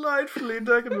 How delightfully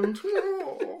decadent.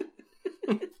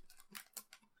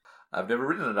 I've never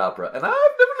written an opera, and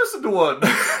I've never listened to one.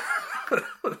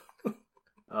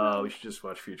 Oh, we should just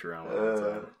watch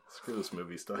Futurama. Screw this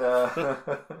movie stuff.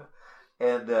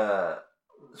 And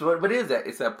so what is that?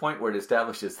 It's that point where it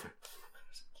establishes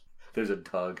there's a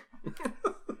dog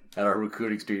at our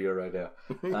recruiting studio right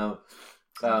now.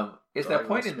 It's that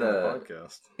point in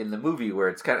the movie where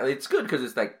it's it's good because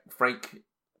it's like Frank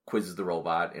quizzes the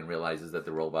robot and realizes that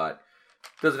the robot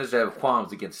doesn't necessarily have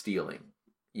qualms against stealing.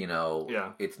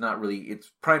 It's not really,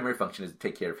 its primary function is to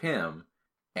take care of him.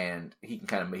 And he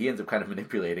ends up kind of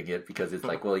manipulating it because it's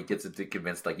like, well, he gets it to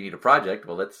convince, like, you need a project.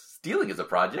 Well, stealing is a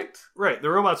project. Right. The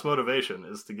robot's motivation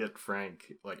is to get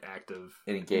Frank, like, active.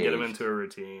 And engaged. Get him into a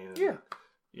routine. And,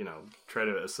 try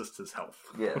to assist his health.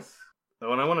 Yes.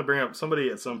 Oh, and I want to bring up, somebody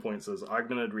at some point says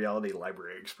augmented reality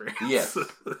library experience. Yes.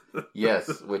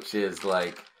 Yes, which is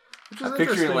like... Which is I'm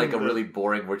picturing like a interesting, really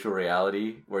boring virtual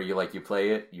reality where you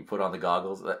play it, you put on the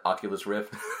goggles, the Oculus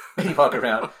Rift, and you walk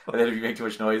around, and then if you make too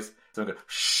much noise, someone goes,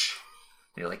 shh!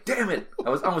 And you're like, damn it! I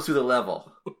was almost through the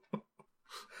level.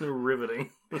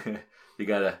 Riveting. You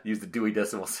gotta use the Dewey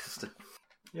Decimal System.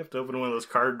 You have to open one of those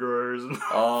card drawers and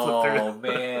Oh, flip through.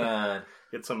 man.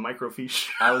 Get some microfiche.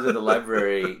 I was at the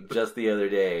library just the other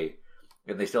day,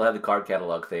 and they still have the card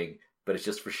catalog thing, but it's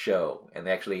just for show. And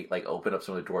they actually like open up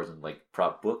some of the drawers and like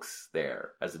prop books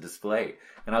there as a display.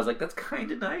 And I was like, that's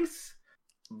kind of nice.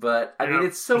 But I mean,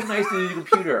 it's so nice to use a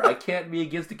computer. I can't be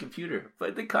against the computer.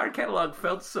 But the card catalog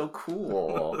felt so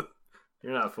cool.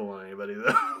 You're not fooling anybody,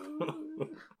 though.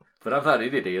 But I'm not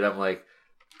an idiot. I'm like,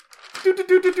 do,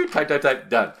 type,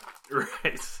 done.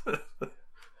 Right.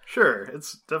 Sure,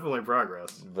 it's definitely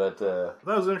progress. But That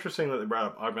was interesting that they brought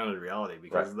up augmented reality,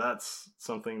 because Right. that's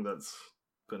something that's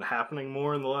been happening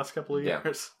more in the last couple of Yeah.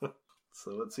 years.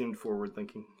 So it seemed forward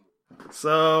thinking.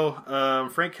 So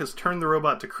Frank has turned the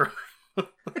robot to crime.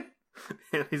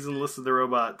 And he's enlisted the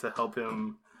robot to help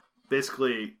him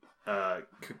basically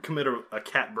commit a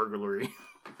cat burglary.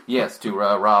 yes, to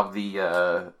rob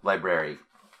the library.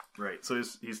 Right. So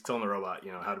he's telling the robot,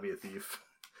 how to be a thief.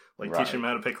 Like Right. teaching him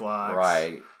how to pick locks.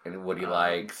 Right, and what he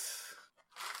likes.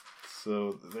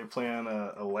 So they plan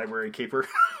a library caper.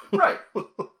 Right.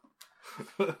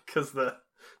 Because the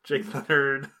Jake the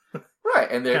Nerd Right,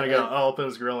 and they're kind of got all up in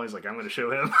his grill and he's like, I'm going to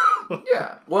show him.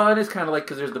 yeah. Well, and it's kind of like,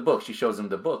 because there's the book. She shows him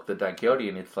the book, the Don Quixote,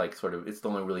 and it's like sort of, it's the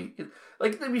only really,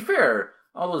 like, to be fair,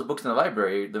 all those books in the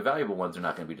library, the valuable ones are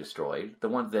not going to be destroyed. The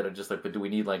ones that are just like, but do we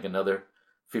need like another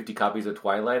 50 copies of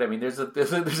Twilight? I mean, there's a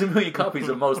million copies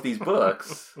of most of these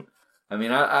books. I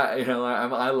mean,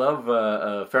 I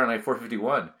love Fahrenheit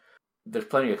 451. There's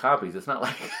plenty of copies. It's not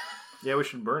like Yeah, we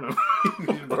should burn them. you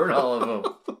should burn all of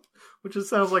them. Which just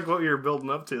sounds like what you're building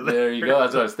up to. There you go.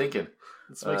 That's what I was thinking.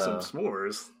 Let's make some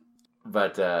s'mores.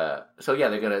 But so yeah,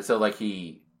 they're gonna. So like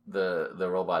the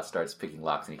robot starts picking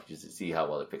locks, and he teaches it to see how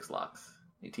well it picks locks.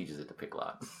 He teaches it to pick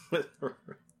locks, and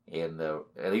even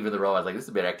the robot's like, "This is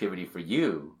a better activity for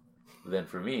you than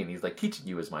for me." And he's like, "Teaching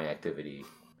you is my activity."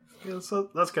 Yeah, so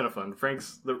that's kind of fun.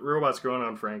 The robot's growing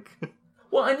on Frank.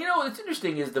 Well, and what's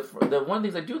interesting is the one of the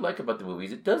things I do like about the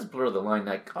movies, it does blur the line.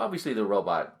 Like obviously the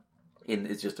robot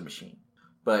is just a machine,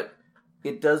 but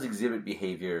it does exhibit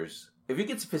behaviors. If you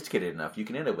get sophisticated enough, you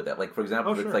can end up with that. Like for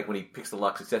example, sure. it's like when he picks the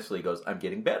lock successfully, he goes, "I'm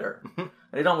getting better," and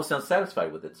it almost sounds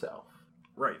satisfied with itself.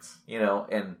 Right.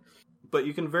 And But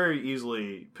you can very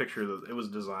easily picture that it was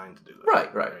designed to do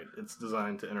that. Right. It's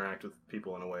designed to interact with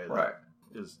people in a way that right,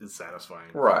 is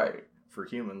satisfying right. for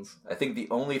humans. I think the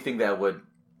only thing that would,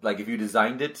 like, if you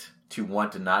designed it to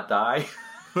want to not die,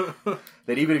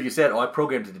 that even if you said, "Oh, I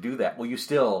programmed it to do that," well, you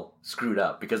still screwed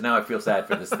up because now I feel sad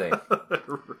for this thing.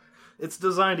 It's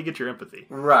designed to get your empathy.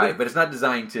 Right, but it's not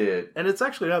designed to. And it's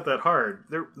actually not that hard.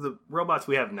 The robots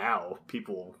we have now,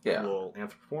 people Yeah. will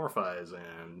anthropomorphize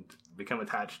and become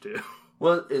attached to.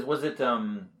 Well, was it?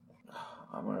 I'm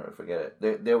gonna forget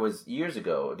it. There was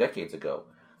decades ago,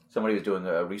 somebody was doing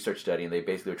a research study, and they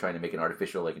basically were trying to make an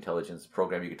artificial intelligence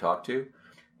program you could talk to.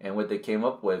 And what they came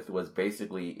up with was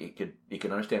basically it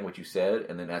could understand what you said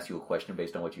and then ask you a question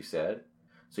based on what you said.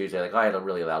 So you'd say like, "Oh, I had a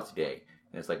really lousy day,"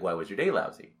 and it's like, "Why was your day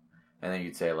lousy?" And then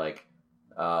you'd say like,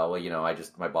 "Well,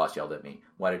 my boss yelled at me."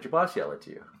 "Why did your boss yell at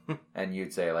you?" And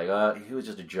you'd say like, "He was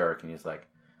just a jerk." And he's like,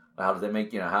 well, "How does that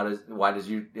make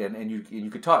and you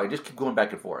could talk and just keep going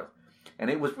back and forth." And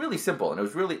it was really simple, and it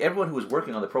was really everyone who was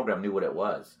working on the program knew what it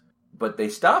was. But they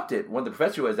stopped it when the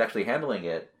professor who was actually handling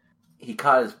it. He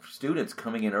caught his students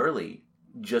coming in early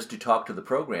just to talk to the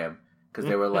program because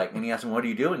they were like, and he asked them, "What are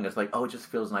you doing?" And it's like, "Oh, it just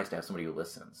feels nice to have somebody who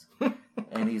listens."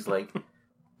 And he's like,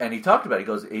 and he talked about it. He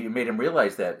goes, it made him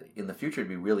realize that in the future it'd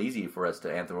be real easy for us to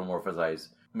anthropomorphize,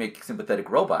 make sympathetic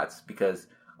robots because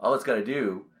all it's got to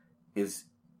do is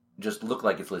just look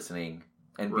like it's listening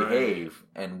and Right. behave,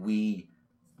 and we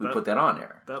put that on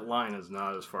there. That line is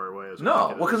not as far away as we No,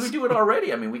 think it well, because is. we do it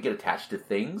already. I mean, we get attached to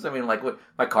things. I mean, like,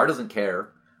 my car doesn't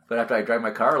care, but after I drive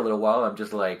my car a little while, I'm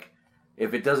just like,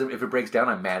 if it breaks down,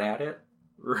 I'm mad at it.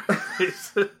 Right.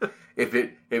 If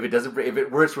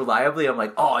it works reliably, I'm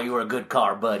like, "Oh, you were a good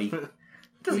car, buddy." It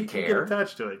doesn't You care, get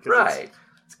attached to it. 'Cause right?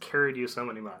 It's carried you so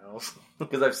many miles.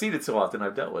 Because I've seen it so often,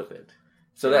 I've dealt with it.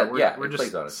 So we're it just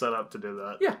plays on it. set up to do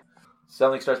that. Yeah,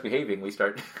 something starts behaving, we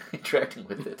start interacting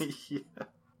with it. Yeah.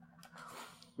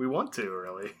 We want to,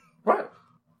 really. Right.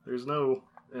 There's no...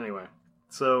 Anyway.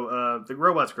 So, the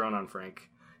robot's grown on Frank.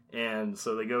 And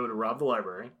so they go to rob the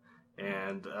library.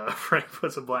 and Frank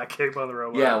puts a black cape on the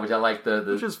robot. Yeah, which I like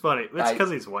which is funny. It's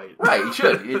because he's white, right? He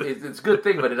should. It's a good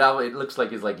thing, but it looks like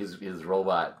his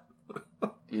robot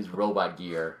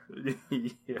gear,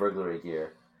 Yeah. burglary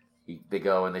gear. They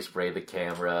go and they spray the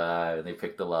camera and they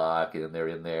pick the lock and then they're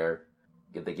in there.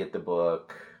 They get the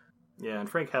book. Yeah, and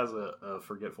Frank has a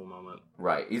forgetful moment.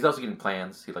 Right. He's also getting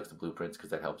plans. He likes the blueprints because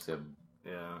that helps him.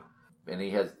 Yeah. And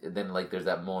then there's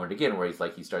that moment again where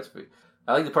he starts.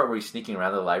 I like the part where he's sneaking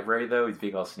around the library though. He's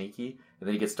being all sneaky, and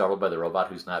then he gets startled by the robot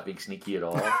who's not being sneaky at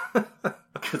all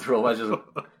because the robot's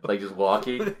just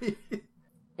walking. And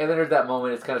then there's that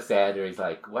moment. It's kind of sad where he's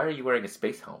like, "Why are you wearing a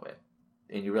space helmet?"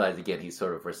 And you realize again he's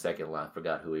sort of for a second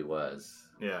forgot who he was.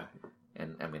 Yeah.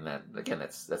 And I mean that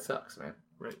sucks, man.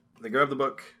 Right. They grab the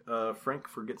book. Frank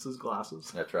forgets his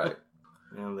glasses. That's right.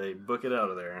 And they book it out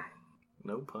of there.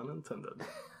 No pun intended.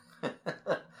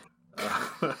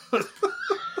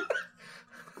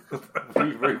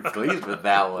 Pretty very pleased with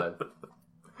that one.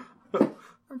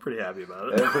 I'm pretty happy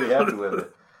about it. I'm pretty happy with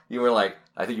it. You were like,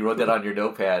 I think you wrote that on your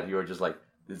notepad. You were just like,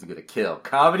 this is gonna kill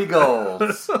comedy gold.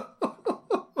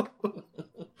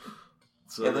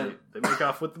 So they make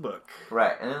off with the book.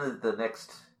 Right, and then the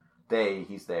next day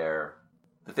he's there.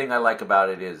 The thing I like about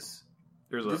it is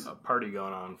there's a party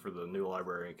going on for the new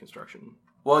library construction.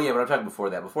 Well, yeah, but I'm talking before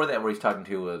that. Before that, where he's talking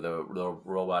to the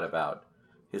robot about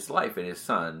his life and his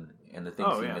son and the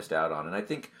things he missed out on. And I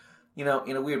think, in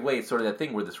a weird way, it's sort of that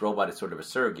thing where this robot is sort of a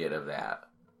surrogate of that.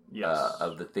 Yes.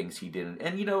 Of the things he didn't.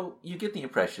 And, you get the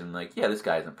impression, like, yeah, this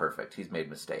guy isn't perfect. He's made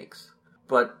mistakes.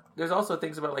 But there's also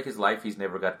things about, like, his life he's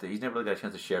never really got a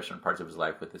chance to share certain parts of his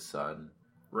life with his son.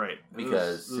 Right.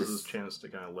 Because this is his chance to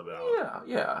kind of live it out.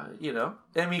 Yeah,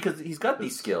 I mean, because he's got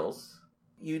these skills.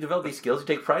 You develop these skills. You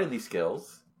take pride in these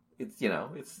skills. It's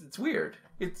it's weird.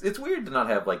 It's weird to not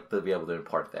have to be able to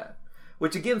impart that,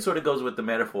 which again sort of goes with the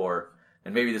metaphor,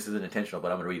 and maybe this isn't intentional,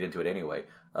 but I'm going to read into it anyway.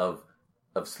 Of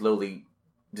slowly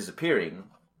disappearing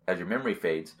as your memory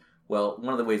fades. Well,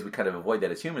 one of the ways we kind of avoid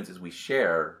that as humans is we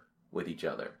share with each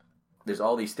other. There's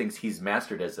all these things he's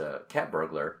mastered as a cat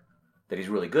burglar that he's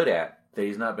really good at that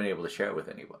he's not been able to share with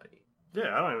anybody.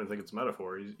 Yeah, I don't even think it's a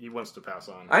metaphor. He wants to pass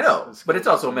on. I know, but it's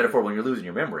also a metaphor when you're losing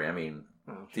your memory. I mean,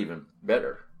 it's even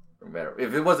better.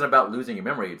 If it wasn't about losing your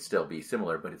memory, it'd still be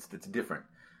similar, but it's different.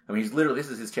 I mean, this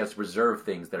is his chance to preserve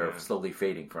things that are slowly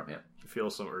fading from him. He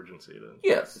feels some urgency to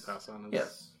pass on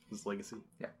his legacy.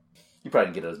 Yeah. You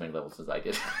probably didn't get at as many levels as I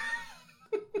did.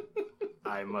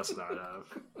 I must not have.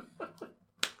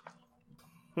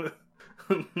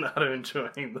 Not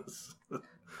enjoying this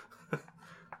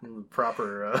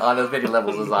proper on as many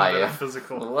levels as I am.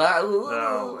 Physical. Wow.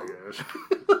 Oh my gosh!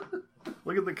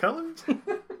 Look at the colors.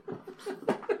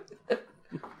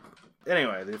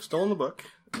 Anyway, they've stolen the book,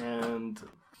 and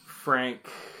Frank.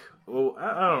 Well,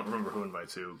 I don't remember who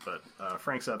invites who, but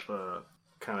Frank's at the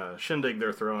kind of shindig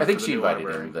they're throwing. I think for she the invited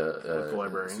library, him. The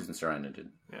librarian. Susan Sarandon did.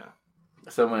 Yeah.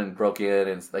 Someone broke in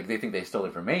and they think they stole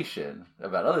information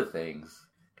about other things.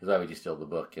 Because why would you steal the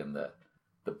book and the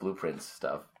blueprints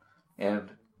stuff? And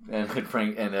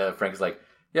Frank's like,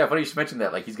 yeah, funny you should mention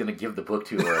that. Like he's going to give the book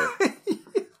to her.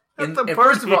 and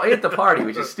first of all, at the party,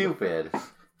 which is stupid,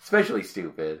 especially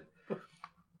stupid.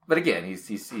 But again,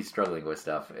 he's struggling with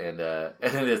stuff, and then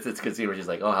it's consumer just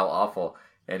like, oh, how awful,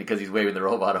 and because he's waving the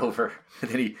robot over,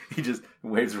 and then he just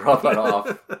waves the robot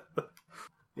off.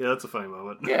 Yeah, that's a funny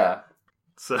moment. Yeah.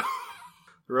 So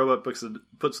the robot puts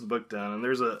the book down, and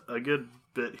there's a good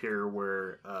bit here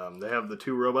where they have the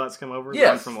two robots come over.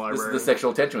 Yes, from the library. This is the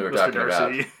sexual tension we were talking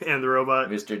Darcy about. And the robot,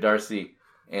 Mr. Darcy,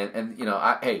 and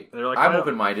like, I'm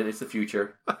open-minded. It's the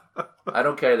future. I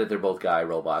don't care that they're both guy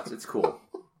robots. It's cool.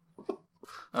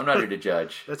 I'm not here to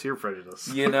judge. That's your prejudice.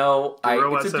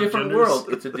 It's a different world.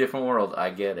 It's a different world. I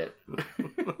get it.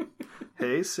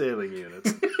 Hey, sailing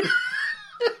units.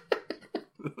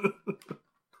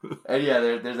 And yeah,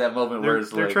 there's that moment where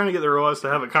they're trying to get the robots to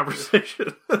have a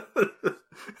conversation.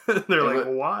 They're like,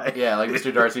 why? Yeah, like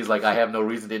Mr. Darcy's like, I have no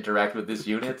reason to interact with this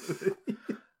unit.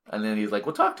 And then he's like,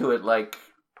 well, talk to it like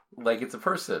it's a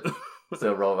person.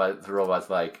 So the robot's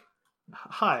like,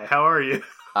 hi, how are you?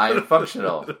 I am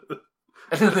functional.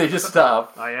 And then they just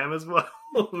stop. I am as well.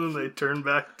 And then they turn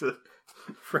back to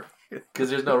Frank. Because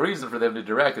there's no reason for them to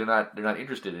interact. They're not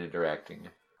interested in interacting.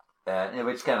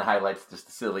 Which kind of highlights just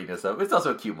the silliness of it. It's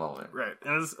also a cute moment. Right.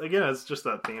 And it's just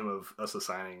that theme of us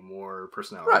assigning more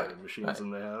personality to machines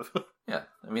than they have. Yeah.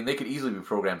 I mean, they could easily be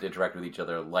programmed to interact with each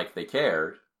other like they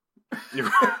cared.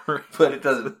 Right. But it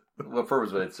doesn't. What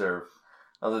purpose would it serve?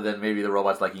 Other than maybe the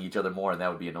robots liking each other more, and that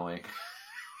would be annoying.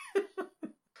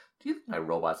 Do you think my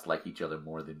robots like each other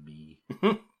more than me?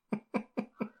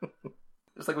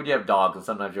 It's like when you have dogs, and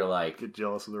sometimes you're like, Get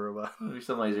jealous of the robot.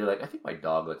 sometimes you're like, I think my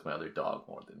dog likes my other dog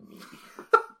more than me.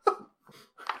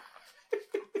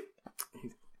 He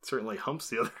certainly humps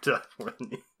the other dog more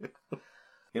than you.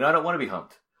 You know, I don't want to be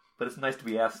humped, but it's nice to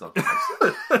be asked sometimes.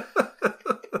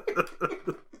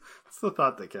 It's the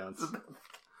thought that counts.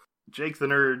 Jake the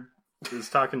nerd is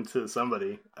talking to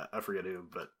somebody. I forget who,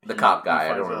 but The cop guy, I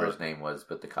finds don't remember out- his name was,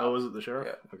 but the cop. Oh, was it the sheriff?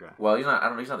 Yeah. Okay. Well, he's not. I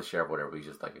don't know. He's not the sheriff, or whatever. But he's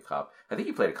just like a cop. I think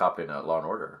he played a cop in Law and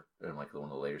Order in like one of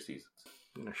the later seasons.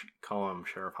 I'm gonna call him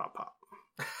Sheriff Hop Pop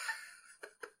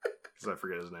because I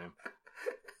forget his name.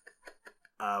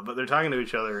 But they're talking to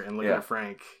each other and looking Yeah. at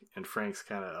Frank, and Frank's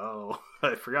kind of, oh,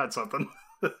 I forgot something.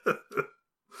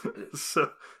 So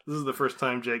this is the first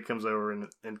time Jake comes over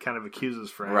and kind of accuses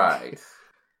Frank. Right.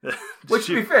 Did Which,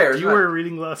 to you- be fair, do is you not- wear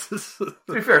reading glasses? To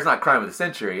be fair, it's not crime of the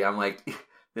century. I'm like,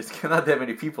 there's not that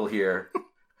many people here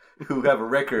who have a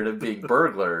record of being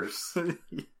burglars,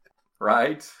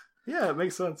 right? Yeah, it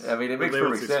makes sense. I mean, it makes They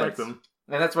would perfect suspect sense. them.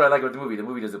 And that's what I like about the movie. The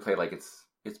movie doesn't play like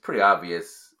it's pretty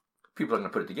obvious. People are going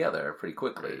to put it together pretty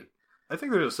quickly. I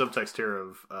think there's a subtext here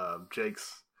of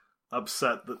Jake's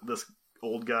upset that this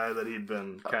old guy that he'd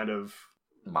been kind of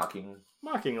Mocking.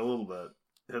 mocking a little bit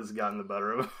has gotten the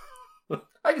better of him.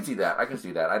 I can see that.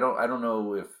 I don't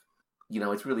know if,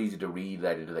 it's really easy to read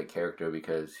that into that character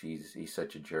because he's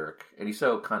such a jerk and he's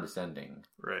so condescending.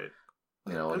 Right.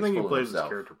 I I think he plays his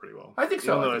character pretty well. I think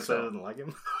so. Even though I I think said so. I didn't like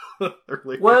him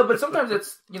earlier. Well, but sometimes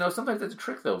sometimes that's a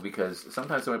trick though, because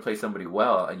sometimes somebody plays somebody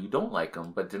well and you don't like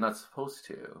them, but they're not supposed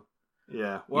to.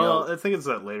 Yeah. Well, know- I think it's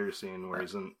that later scene where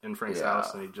he's in Frank's Yeah.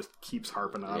 house and he just keeps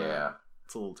harping on it. Yeah,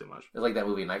 It's a little too much. it's like that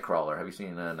movie Nightcrawler. Have you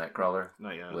seen Nightcrawler?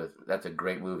 Not yet. That's a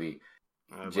great movie.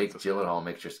 I'd like Jake to see that. Gyllenhaal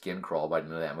makes your skin crawl by the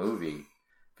end of that movie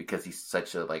because he's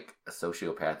such a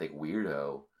sociopathic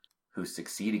weirdo who's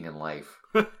succeeding in life,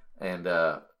 and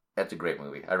that's a great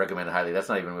movie. I recommend it highly. That's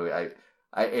not even a movie.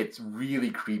 It's really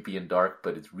creepy and dark,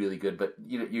 but it's really good. But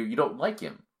you don't like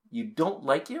him. You don't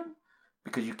like him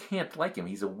because you can't like him.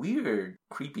 He's a weird,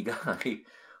 creepy guy,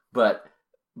 but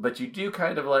you do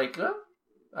kind of like. Oh,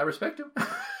 I respect him.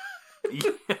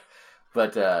 Yeah.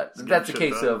 But getting that's the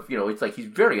shit case done. of, it's like he's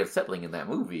very unsettling in that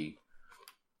movie.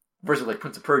 Versus like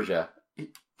Prince of Persia.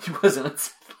 He wasn't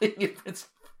unsettling in Prince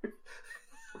of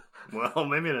Well,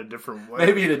 maybe in a different way. Persia.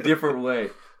 Maybe in a different way.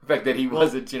 The fact that he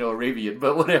wasn't, Arabian,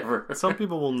 but whatever. Some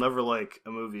people will never like a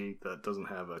movie that doesn't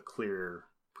have a clear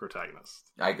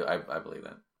protagonist. I believe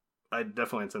that. I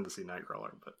definitely intend to see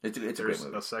Nightcrawler, but It's a great there's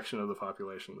movie. a section of the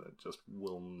population that just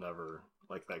will never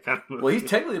like that kind of movie. Well, he's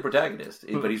technically the protagonist,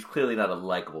 but he's clearly not a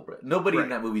likable. Nobody in Right.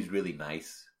 that movie is really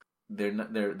nice. They're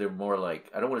not, they're more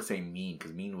like, I don't want to say mean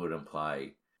because mean would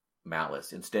imply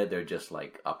malice. Instead, they're just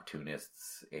like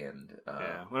opportunists and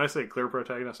Yeah, when I say clear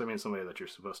protagonist, I mean somebody that you're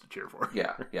supposed to cheer for.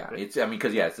 yeah. It's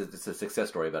it's a success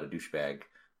story about a douchebag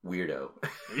weirdo.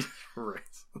 Right.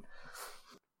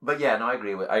 But yeah, no, I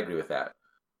agree with that.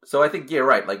 So I think you're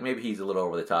right. Like maybe he's a little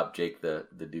over the top, Jake, the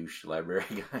douche library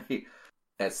guy,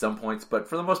 at some points. But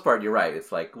for the most part, you're right.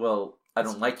 It's like, well, I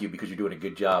don't like you because you're doing a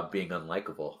good job being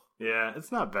unlikable. Yeah,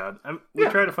 it's not bad. We Yeah.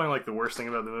 try to find like the worst thing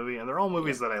about the movie, and they're all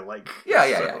movies that I like.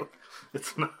 Yeah.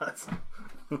 It's not.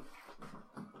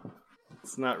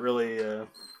 It's not really.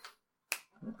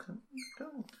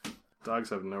 Dogs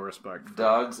have no respect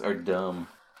Dogs are dumb.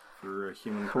 for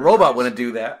human. Robot wouldn't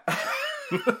do that.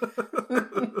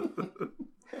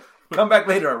 Come back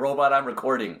later, a robot. I'm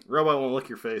recording, Robot won't lick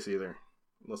your face either,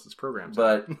 unless it's programmed.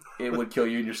 but it would kill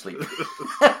you in your sleep.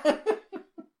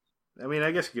 I mean,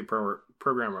 I guess you could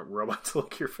program a robot to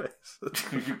lick your face.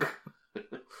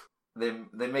 They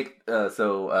make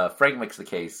Frank makes the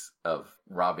case of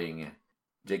robbing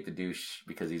Jake the douche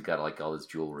because he's got like all his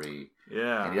jewelry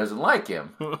Yeah. and he doesn't like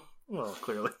him. Well,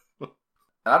 clearly.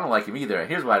 I don't like him either.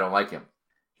 Here's why I don't like him.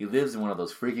 He lives in one of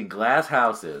those freaking glass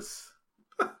houses.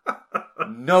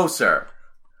 No, sir.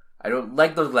 I don't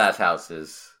like those glass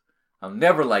houses. I'll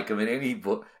never like him in any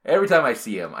book. Every time I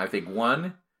see him, I think,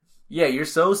 one, yeah, you're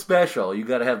so special. You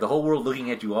got to have the whole world looking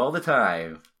at you all the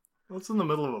time. Well, it's in the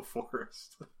middle of a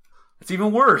forest. It's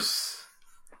even worse.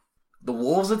 The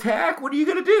wolves attack? What are you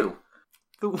going to do?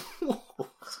 The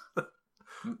wolves.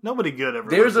 Nobody good ever.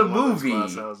 There's lives a in one of those movie.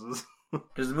 glass houses.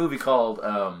 There's a movie called,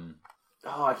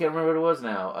 I can't remember what it was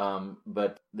now,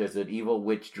 but there's an evil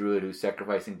witch druid who's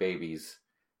sacrificing babies.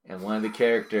 And one of the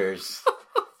characters,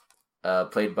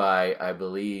 played by, I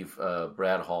believe,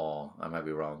 Brad Hall, I might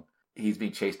be wrong, he's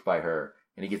being chased by her,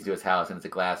 and he gets to his house, and it's a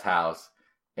glass house,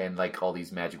 and like all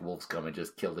these magic wolves come and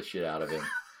just kill the shit out of him.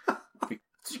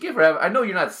 So I know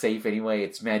you're not safe anyway,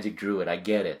 it's Magic Druid, I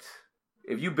get it.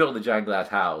 If you build a giant glass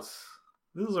house...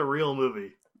 This is a real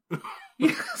movie.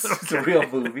 Yes, it's a real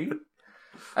movie.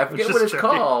 I forget Which what is it's church.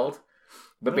 called.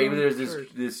 But maybe there's church.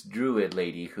 this druid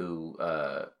lady who,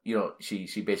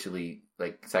 she basically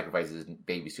like sacrifices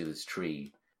babies to this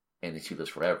tree, and then she lives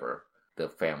forever. The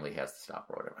family has to stop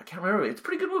her or whatever. I can't remember. It's a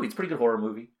pretty good movie. It's a pretty good horror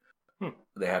movie.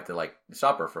 They have to like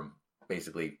stop her from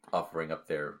basically offering up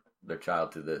their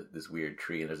child to this weird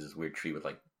tree, and there's this weird tree with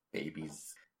like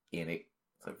babies in it.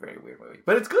 It's a very weird movie,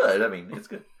 but it's good. I mean, it's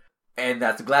good. And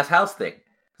that's the glass house thing.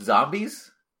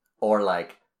 Zombies or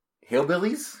like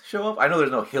hillbillies show up. I know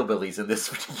there's no hillbillies in this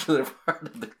particular part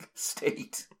of the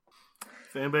state.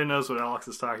 If anybody knows what Alex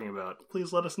is talking about,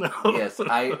 please let us know. Yes,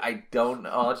 I don't know.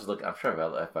 I'll just look. I'm sure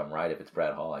if I'm right. If it's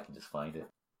Brad Hall, I can just find it.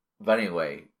 But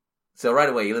anyway, so right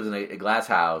away, he lives in a glass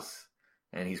house,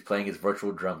 and he's playing his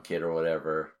virtual drum kit or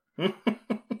whatever.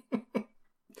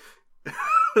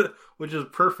 Which is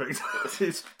perfect.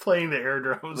 He's playing the air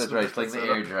drums. That's right, he's playing the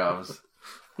air drums.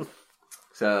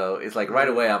 So it's like right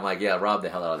away, I'm like, yeah, rob the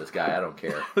hell out of this guy. I don't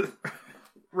care.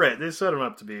 Right, they set him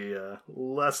up to be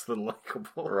less than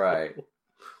likable. Right.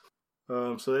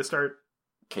 So they start.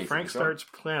 Casey Frank Michelle. starts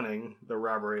planning the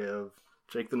robbery of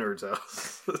Jake the Nerd's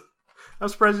house. I'm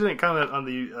surprised you didn't comment on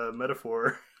the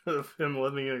metaphor of him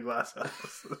living in a glass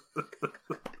house.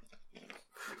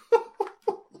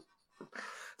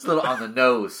 It's a little on the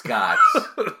nose, Scott.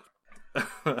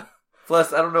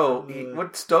 Plus, I don't know,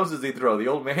 what stones does he throw? The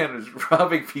old man is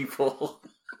robbing people.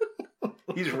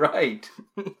 He's right.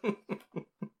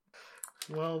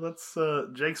 Well, that's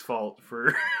Jake's fault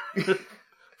for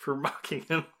for mocking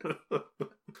him,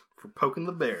 for poking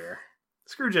the bear.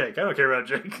 Screw Jake. I don't care about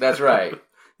Jake. That's right.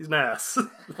 He's an ass.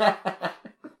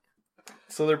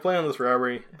 So they're planning this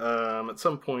robbery. At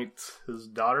some point, his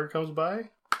daughter comes by.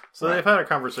 So Right. they've had a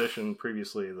conversation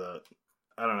previously that,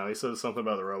 I don't know, he says something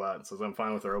about the robot and says, I'm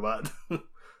fine with the robot.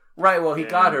 Right, well, he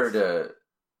got And- her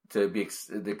to be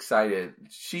excited.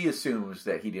 She assumes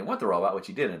that he didn't want the robot, which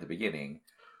he did at the beginning.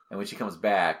 And when she comes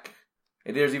back,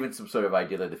 and there's even some sort of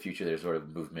idea that in the future there's sort of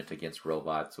movement against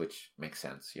robots, which makes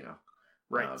sense, you know.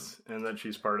 Right. And then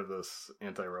she's part of this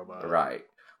anti-robot. Right.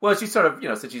 Well, she's sort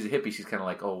of, since she's a hippie, she's kind of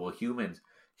like, oh, well, human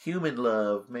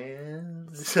love, man.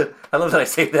 I love that I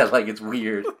say that like it's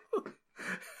weird.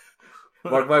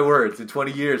 Mark my words, in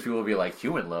 20 years, people will be like,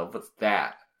 human love? What's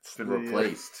that? It's been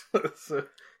replaced. So,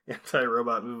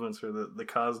 anti-robot movements are the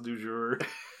cause du jour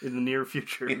in the near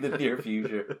future. In the near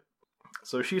future.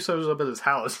 So she shows up at his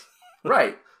house.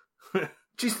 Right.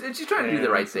 She's trying to do the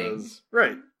and right thing. says,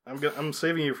 right. I'm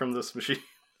saving you from this machine.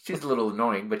 She's a little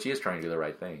annoying, but she is trying to do the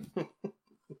right thing.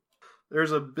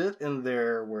 There's a bit in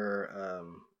there where,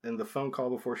 in the phone call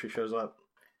before she shows up,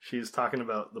 she's talking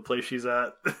about the place she's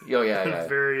at. Oh, yeah, yeah.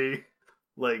 Very,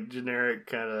 like, generic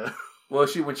kind of... Well,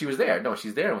 when she was there. No,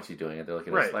 she's there when she's doing it. They're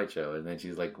looking at Right. a slideshow. And then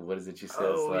she's like, what is it she says?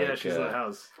 Oh, like, yeah, she's in the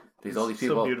house. All these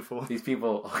people. So beautiful. These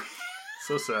people.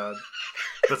 So sad.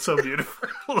 But so beautiful.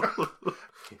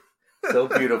 So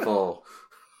beautiful.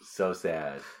 So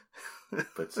sad.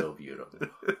 But so beautiful.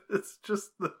 It's just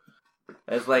the...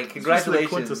 It's like, It's just the congratulations.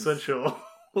 quintessential...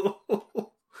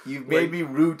 You've made me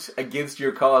root against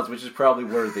your cause, which is probably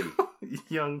worthy.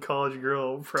 young college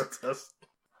girl protest.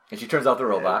 And she turns off the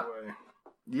robot. Anyway.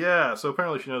 Yeah, so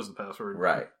apparently she knows the password.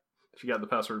 Right. She got the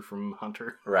password from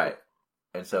Hunter. Right.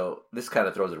 And so this kind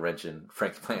of throws a wrench in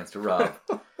Frank's plans to rob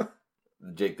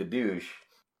Jake the douche.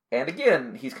 And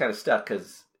again, he's kind of stuck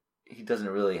because he doesn't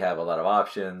really have a lot of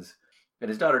options. And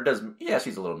his daughter does, yeah,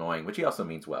 she's a little annoying, but she also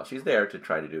means well. She's there to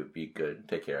try to be good and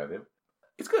take care of him.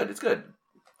 It's good.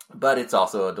 But it's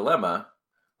also a dilemma,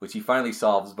 which he finally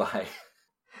solves by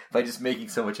just making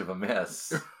so much of a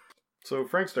mess. So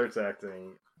Frank starts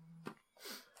acting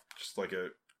just like a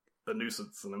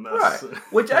nuisance and a mess. Right.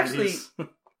 Which And actually, he's-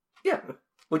 yeah.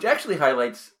 Which actually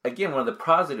highlights, again, one of the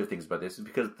positive things about this is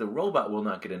because the robot will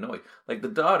not get annoyed. Like, the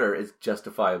daughter is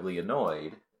justifiably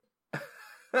annoyed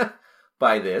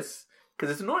by this,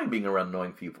 because it's annoying being around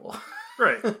annoying people.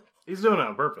 Right. He's doing it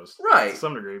on purpose. Right. To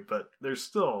some degree, but there's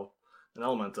still an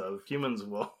element of humans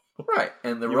will, Right.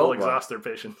 And the will robot. exhaust their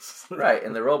patience. Right.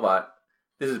 And the robot,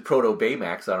 this is proto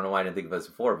Baymax. I don't know why I didn't think of this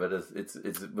before, but it's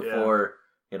before,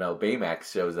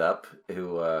 Baymax shows up,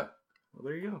 who, Well,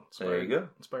 there you go. there you go.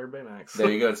 Inspired Baymax. There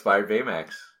you go, inspired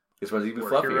Baymax. This one's even Or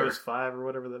fluffier. Heroes 5 or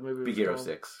whatever that movie Big was Hero called.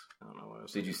 6. I don't know what it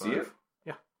was. Did you 5. see it?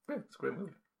 Yeah. Yeah, it's a great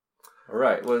movie. All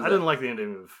right. I didn't like the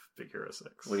ending of Big Hero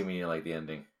 6. What do you mean you like the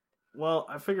ending? Well,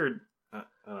 I figured... I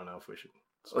don't know if we should...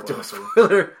 Oh, spoil don't it for you.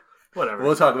 spoiler. Whatever.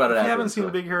 We'll talk about it If after. you haven't seen so.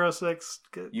 Big Hero 6,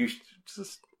 You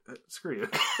just screw you.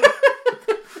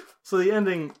 So the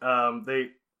ending, they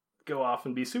go off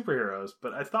and be superheroes,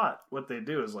 but I thought what they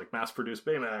do is like mass produce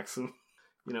Baymax and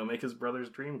make his brother's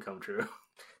dream come true.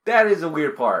 That is a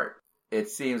weird part. it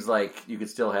seems like you could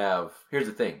still have. Here's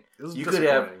the thing: It was you could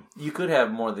have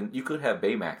disappointing. you could have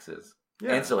Baymaxes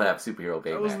Yeah. and still have superhero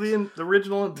That was Baymax. the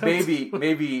original intent.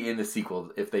 Maybe in the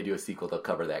sequel, if they do a sequel, they'll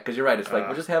cover that. Because you're right. It's like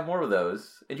we'll just have more of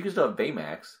those, and you can still have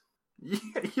Baymax. Yeah,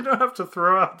 you don't have to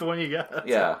throw out the one you got.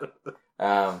 Yeah.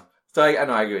 So I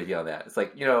know I agree with you on that. It's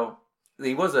like,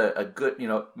 he was a good,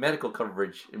 medical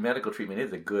coverage, medical treatment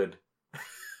is a good,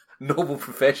 noble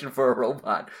profession for a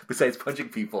robot, besides punching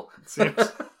people.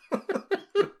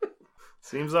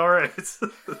 Seems all right.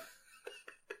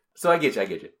 So I get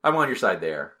you. I'm on your side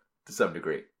there, to some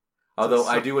degree. Although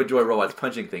I do enjoy robots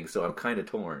punching things, so I'm kind of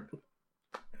torn.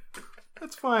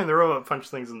 That's fine. The robot punched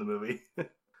things in the movie.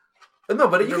 No,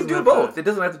 but you can doesn't do have both. to- It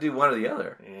doesn't have to do one or the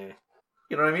other. Eh.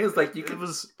 You know what I mean? It's like you could...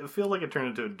 It feels like it turned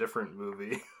into a different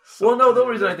movie. Well, no, the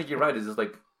only reason I think you're right is just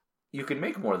like you can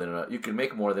make more than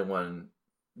one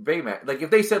Baymax. Like if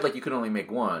they said like you could only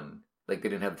make one, like they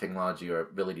didn't have the technology or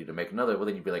ability to make another, well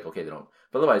then you'd be like, okay, they don't.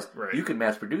 But otherwise, Right. you can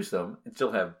mass produce them and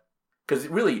still have, because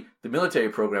really the military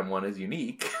program one is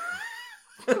unique.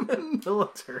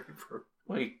 Military program.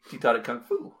 Well, he taught it kung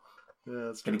fu, Yeah,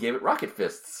 that's and true. he gave it rocket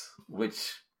fists,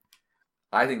 which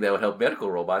I think that would help medical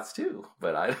robots too.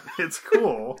 But I. It's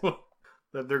cool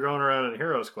that they're going around in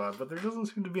Hero Squad, but there doesn't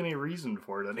seem to be any reason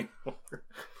for it anymore.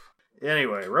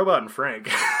 Anyway, Robot and Frank.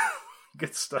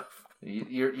 Good stuff.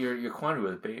 Your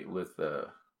quandary with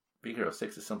Big Hero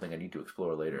 6 is something I need to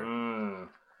explore later. Mm.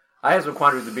 I have some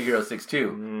quandary with the Big Hero 6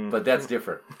 too, but that's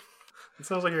different. It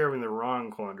sounds like you're having the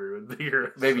wrong quandary with Big Hero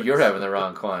 6. Maybe you're having the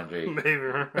wrong quandary.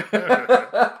 Maybe.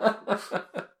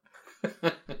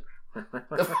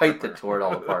 Fight the tore it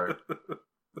all apart.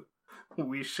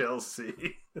 We shall see.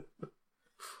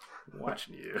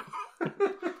 Watching you.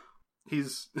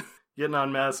 He's getting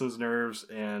on Madison's nerves,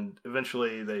 and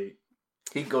eventually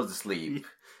He goes to sleep.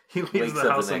 he leaves Wakes the up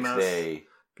house the a next mess. day.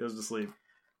 Goes to sleep.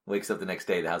 Wakes up the next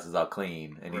day. The house is all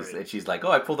clean, and Right. and she's like,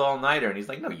 "Oh, I pulled all nighter," and he's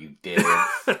like, "No, you didn't."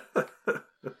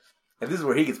 And this is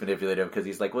where he gets manipulative because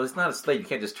he's like, "Well, it's not a slave. You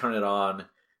can't just turn it on,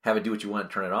 have it do what you want,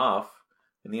 and turn it off."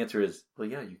 And the answer is, "Well,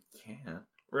 yeah, you can.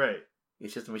 Right.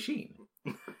 It's just a machine.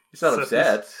 It's not So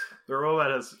upset." The robot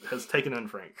has taken in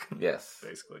Frank, Yes.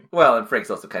 basically. Well, and Frank's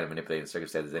also kind of manipulating the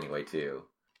circumstances anyway too.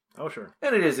 Oh, sure.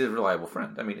 And it is his reliable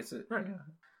friend. I mean, it's Right. yeah.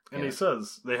 And Yeah. he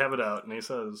says, they have it out, and he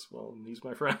says, well, he's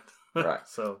my friend. Right.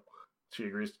 So she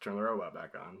agrees to turn the robot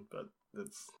back on, but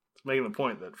it's making the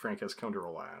point that Frank has come to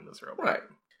rely on this robot. Right.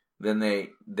 Then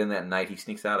that night he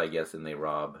sneaks out, I guess, and they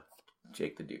rob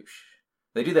Jake the douche.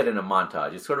 They do that in a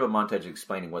montage. It's sort of a montage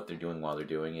explaining what they're doing while they're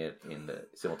doing it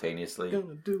simultaneously.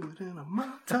 Gonna do it in a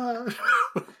montage.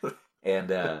 And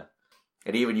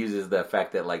he even uses the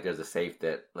fact that like there's a safe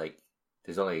that like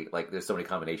there's so many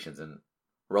combinations and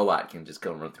Robot can just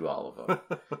go and run through all of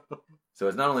them. So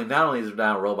it's not only is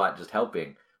now Robot just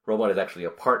helping, Robot is actually a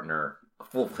partner, a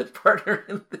full-fledged partner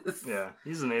in this. Yeah,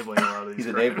 he's enabling a lot of these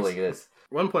He's crimes. enabling this.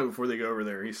 One point before they go over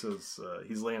there, he says,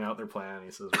 he's laying out their plan.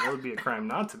 He says, well, it would be a crime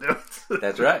not to do it.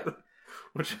 That's right.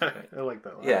 Which I like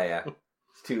that line. Yeah.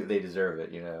 They deserve it,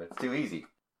 It's too easy.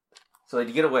 So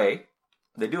they get away.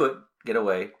 They do it. Get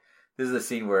away. This is a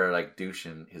scene where like Douche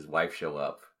and his wife show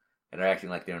up and they're acting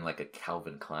like they're in like a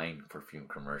Calvin Klein perfume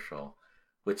commercial,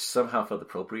 which somehow felt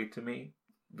appropriate to me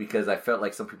because I felt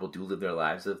like some people do live their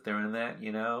lives if they're in that,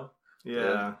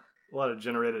 Yeah. A lot of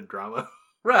generated drama.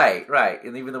 Right.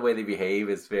 And even the way they behave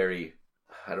is very,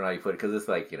 I don't know how you put it, because it's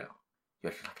like, you're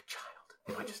acting like a child.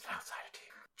 Am I just an outsider to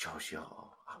you? Jojo.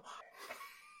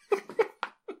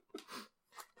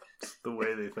 It's the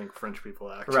way they think French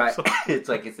people act. Right. So- It's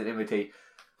like it's an imitation.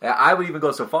 I would even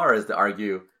go so far as to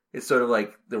argue it's sort of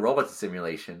like the robot's a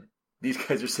simulation. These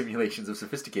guys are simulations of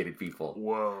sophisticated people.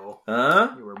 Whoa.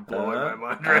 Huh? You were blowing my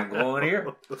mind I'm right now. going here.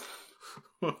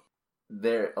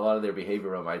 A lot of their behavior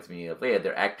reminds me of,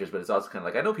 they're actors, but it's also kind of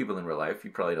like, I know people in real life. You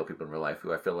probably know people in real life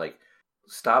who I feel like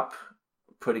stop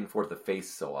putting forth a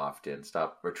face so often,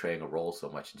 stop portraying a role so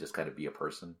much, and just kind of be a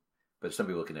person. But some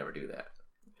people can never do that.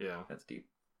 Yeah. That's deep.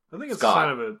 I think it's Scott.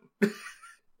 kind of a...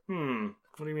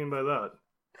 What do you mean by that?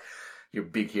 You're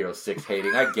Big Hero 6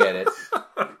 hating. I get it.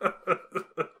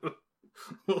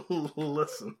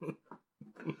 Listen.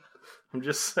 I'm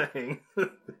just saying.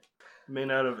 May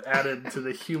not have added to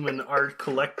the human art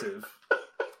collective.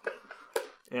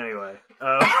 Anyway.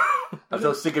 I'm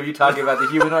so sick of you talking about the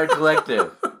Human Art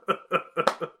Collective.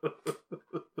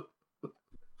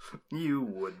 You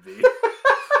would be.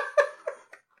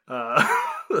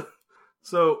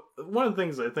 So, one of the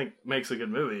things I think makes a good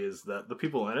movie is that the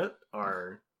people in it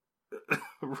are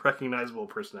recognizable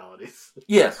personalities.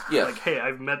 Yes. Like, hey,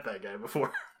 I've met that guy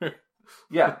before.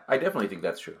 Yeah, I definitely think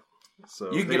that's true.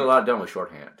 So You can get a lot done with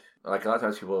shorthand. Like, a lot of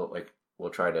times people, like, will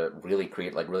try to really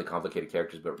create like really complicated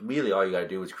characters, but really all you gotta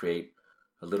do is create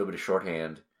a little bit of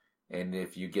shorthand, and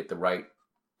if you get the right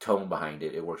tone behind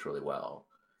it, it works really well.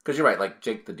 Because you're right, like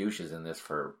Jake the Douche is in this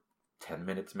for 10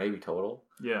 minutes maybe total.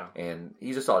 Yeah. And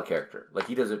he's a solid character. Like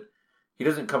he doesn't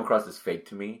come across as fake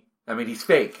to me. I mean, he's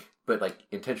fake, but like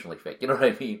intentionally fake. You know what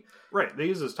I mean? Right. They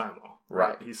use his time well.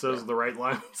 Right. He says the right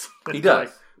lines. He does.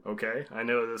 Like, okay, I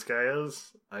know who this guy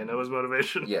is. I know his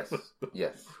motivation. Yes.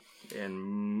 Yes. And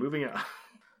moving on.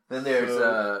 Then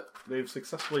there's they've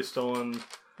successfully stolen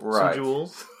right. some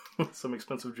jewels. Some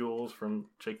expensive jewels from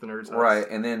Jake the Nerd's house. Right,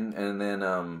 and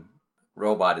then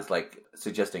Robot is like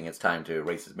suggesting it's time to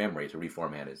erase his memory, to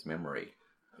reformat his memory.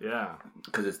 Yeah.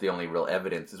 Because it's the only real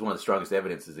evidence. It's one of the strongest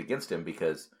evidences against him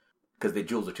because the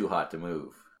jewels are too hot to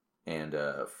move. And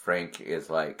Frank is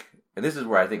like, and this is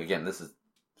where I think, again, this is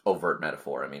overt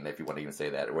metaphor. I mean, if you want to even say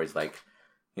that, where he's like,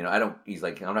 he's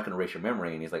like, I'm not going to erase your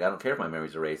memory. And he's like, I don't care if my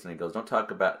memory's erased. And he goes, don't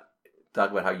talk about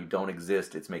how you don't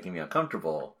exist. It's making me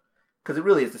uncomfortable. Because it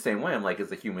really is the same way. I'm like,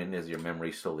 as a human, as your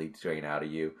memory slowly drain out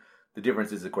of you. The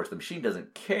difference is, of course, the machine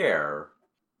doesn't care.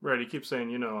 Right, he keeps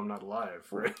saying, I'm not alive,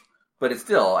 right? But it's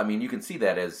still, I mean, you can see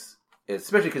that as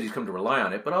especially because he's come to rely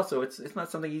on it, but also it's not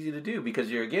something easy to do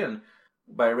because you're, again,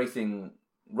 by erasing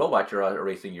Robot, you're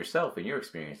erasing yourself and your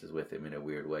experiences with him in a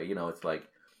weird way. It's like,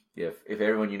 if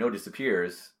everyone you know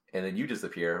disappears and then you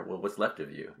disappear, well, what's left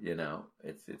of you?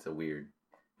 It's a weird,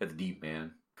 it's deep,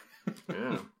 man.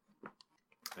 Yeah.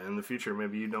 And in the future,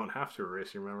 maybe you don't have to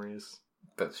erase your memories.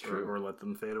 That's true. Or let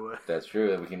them fade away. That's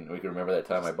true. We can remember that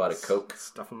time I bought a Coke.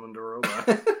 Stuff them into a robot.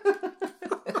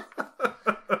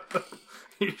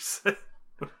 You said...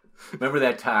 Remember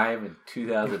that time in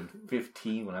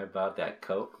 2015 when I bought that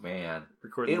Coke? Man,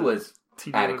 it was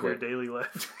adequate. Of your daily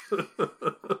life.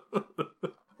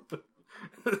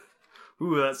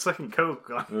 Ooh, that second Coke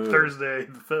on Thursday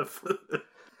the 5th.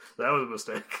 That was a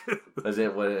mistake. Was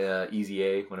it what Easy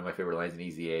A? One of my favorite lines in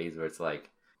Easy A is where it's like,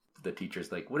 the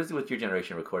teacher's like, what is it with your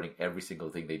generation recording every single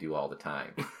thing they do all the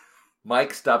time?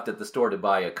 Mike stopped at the store to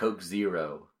buy a Coke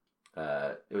Zero.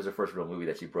 It was her first real movie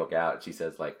that she broke out. She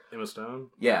says like... Emma Stone?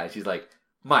 Yeah, she's like,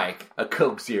 Mike, a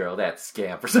Coke Zero, that's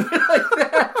scamp, or something like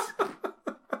that.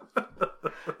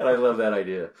 And I love that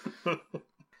idea.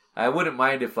 I wouldn't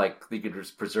mind if like they could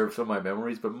just preserve some of my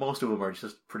memories, but most of them are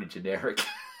just pretty generic.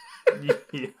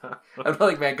 Yeah. I don't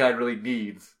think mankind really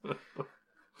needs.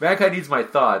 Mankind needs my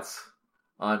thoughts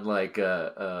on like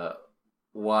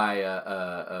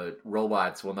why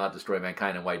robots will not destroy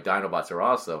mankind and why Dinobots are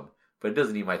awesome, but it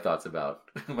doesn't need my thoughts about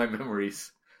my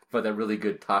memories about that really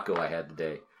good taco I had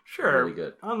today. Sure, really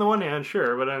good. On the one hand,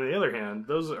 sure, but on the other hand,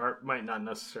 those might not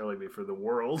necessarily be for the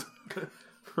world,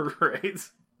 right?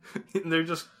 They're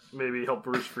just maybe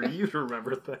helpers for you to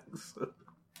remember things.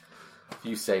 If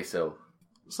you say so.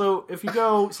 So, if you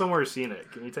go somewhere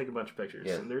scenic and you take a bunch of pictures,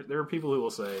 yeah. and there are people who will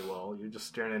say, well, you're just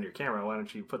staring at your camera, why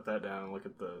don't you put that down and look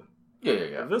at the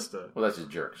vista? Well, that's just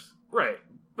jerks. Right.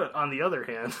 But on the other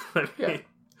hand, I mean, Yeah.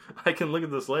 I can look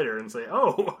at this later and say,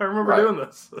 oh, I remember doing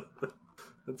this.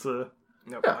 It's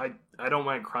I don't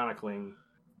mind chronicling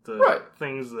the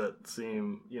things that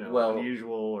seem,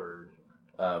 unusual or...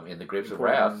 in the Grapes of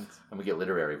Wrath, I'm going to get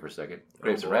literary for a second.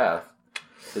 Grapes of Wrath,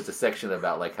 there's a section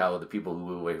about like how the people who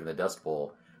move away from the Dust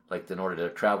Bowl, like in order to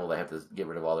travel, they have to get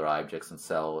rid of all their objects and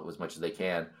sell as much as they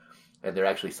can. And they're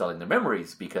actually selling their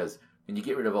memories because when you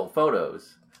get rid of old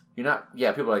photos, you're not,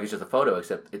 people are like, it's just a photo,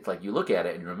 except it's like you look at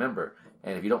it and you remember.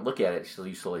 And if you don't look at it,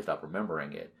 you slowly stop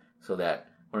remembering it. So that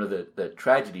one of the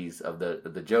tragedies of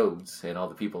the Jodes and all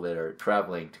the people that are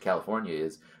traveling to California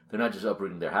is they're not just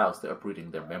uprooting their house, they're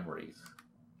uprooting their memories.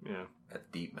 Yeah. That's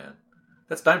deep, man.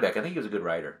 That's Steinbeck. I think he was a good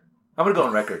writer. I'm going to go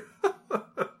on record.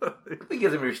 I think he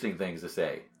has some interesting things to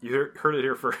say. You heard it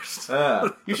here first.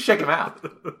 You should check him out.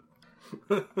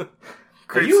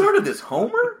 Have you heard of this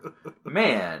Homer?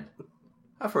 Man,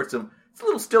 I've heard some. It's a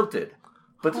little stilted,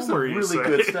 but there's some really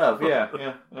good stuff. Yeah.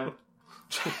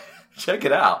 Check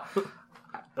it out.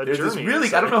 There's this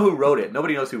really. I don't know who wrote it.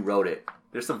 Nobody knows who wrote it.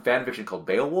 There's some fan fiction called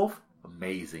Beowulf.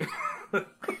 Amazing.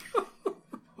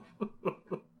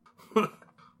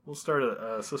 We'll start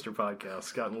a sister podcast.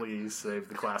 Scott and Lee save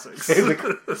the classics. Save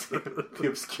the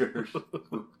obscure.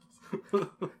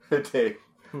 Today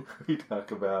we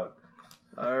talk about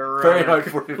Fahrenheit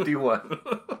 451.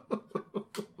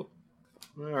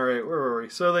 All right, where were we?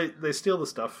 So they steal the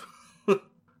stuff,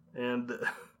 and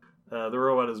the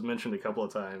robot has mentioned a couple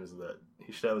of times that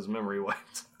he should have his memory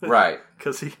wiped, right?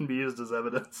 Because he can be used as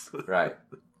evidence, right?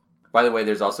 By the way,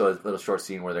 there's also a little short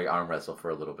scene where they arm wrestle for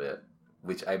a little bit,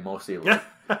 which I mostly like,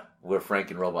 where Frank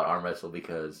and Robot arm wrestle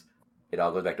because it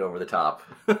all goes back to Over the Top.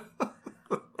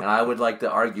 And I would like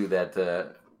to argue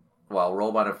that while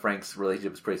Robot and Frank's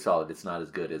relationship is pretty solid, it's not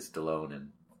as good as Stallone and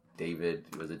David.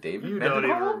 Was it David? You Mendenhall?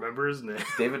 don't even remember his name.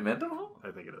 David Mendenhall?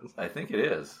 I think it is. I think it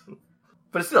is.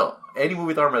 But still, any movie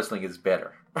with arm wrestling is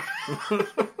better.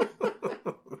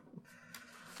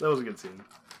 That was a good scene.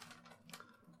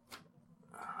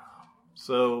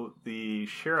 So the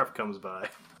sheriff comes by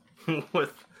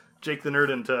with Jake the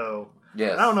Nerd in tow.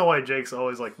 Yes. I don't know why Jake's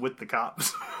always like with the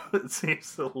cops. It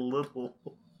seems a little.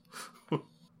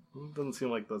 It doesn't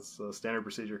seem like that's a standard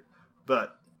procedure.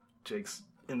 But Jake's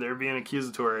in there being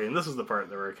accusatory, and this is the part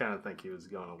where I kind of think he was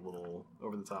going a little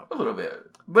over the top. A little bit.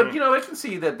 But, I can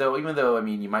see that, though, even though,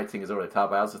 you might think he's over the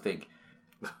top, I also think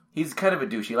he's kind of a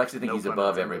douche. He likes to think he's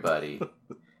above everybody.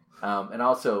 And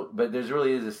also, but there's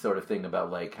really is this sort of thing about,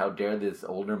 like, how dare this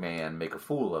older man make a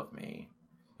fool of me?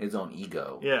 His own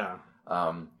ego. Yeah.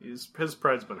 His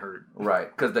pride's been hurt. Right.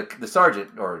 Because the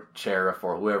sergeant, or sheriff,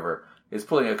 or whoever, is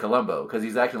pulling a Columbo. Because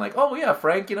he's acting like, oh, yeah,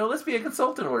 Frank, let's be a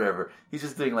consultant or whatever. He's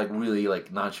just doing, like, really,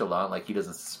 like, nonchalant, like he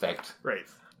doesn't suspect. Right.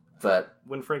 But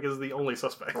when Frank is the only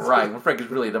suspect. Right, when Frank is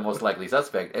really the most likely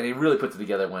suspect. And he really puts it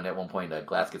together when, at one point, a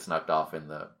glass gets knocked off and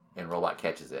Robot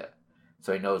catches it.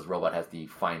 So he knows Robot has the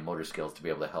fine motor skills to be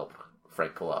able to help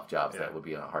Frank pull off jobs that would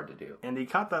be hard to do. And he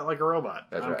caught that like a robot.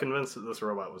 I'm right. convinced that this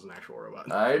robot was an actual robot.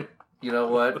 You know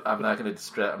what? I'm not going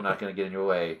to get in your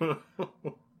way.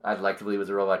 I'd like to believe it was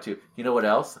a robot too. You know what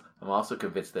else? I'm also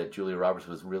convinced that Julia Roberts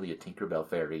was really a Tinkerbell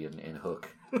fairy in Hook.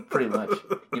 Pretty much.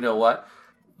 You know what?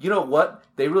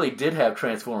 They really did have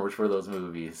Transformers for those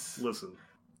movies. Listen,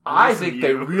 I think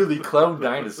they really cloned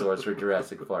dinosaurs for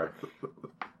Jurassic Park.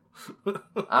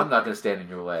 I'm not going to stand in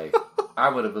your way.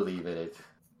 I'm going to believe in it.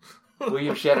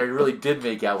 William Shatner really did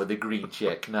make out with a green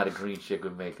chick, not a green chick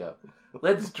with makeup.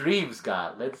 Let's dream,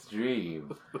 Scott. Let's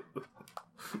dream.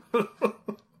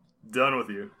 Done with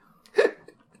you.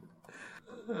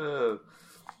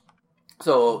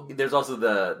 So there's also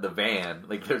the van.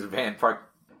 Like there's a van parked,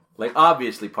 like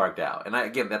obviously parked out. And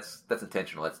again, that's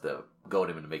intentional. That's to goad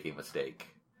him into making a mistake.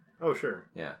 Oh sure.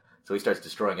 Yeah. So he starts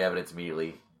destroying evidence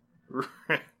immediately.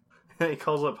 Right. He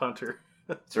calls up Hunter.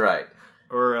 That's right.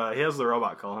 Or he has the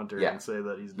robot call Hunter and say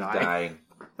that he's dying.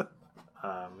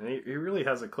 And he really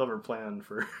has a clever plan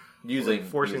for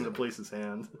forcing the police's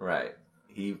hand. Right.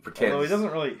 He pretends.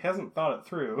 Although he hasn't thought it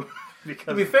through. Because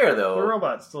to be fair, though, the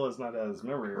robot still has not had his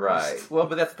memory erased. Right. Well,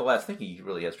 but that's the last thing he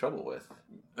really has trouble with.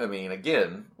 I mean,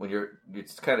 again,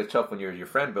 it's kind of tough when you're your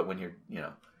friend, but when you're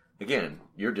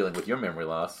you're dealing with your memory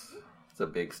loss. It's a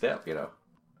big step,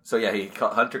 So yeah,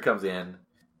 Hunter comes in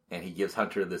and he gives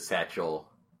Hunter the satchel.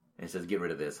 And he says, "Get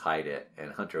rid of this, hide it."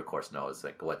 And Hunter, of course, knows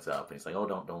like what's up. And he's like, "Oh,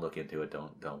 don't look into it.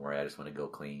 Don't worry. I just want to go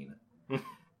clean." And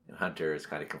Hunter is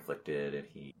kind of conflicted, and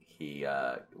he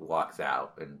walks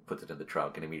out and puts it in the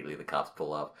trunk. And immediately the cops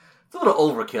pull up. It's a little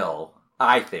overkill,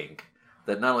 I think.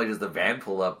 That not only does the van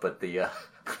pull up, but the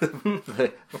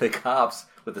the cops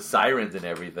with the sirens and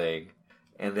everything,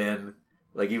 and then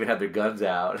like even have their guns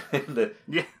out. And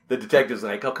the detective's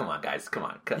like, "Oh, come on, guys, come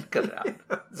on, cut it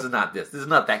out. This is not This is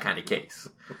not that kind of case.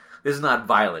 This is not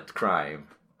violent crime.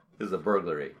 This is a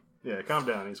burglary." Yeah, calm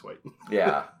down. He's white.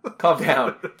 Yeah, calm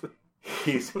down.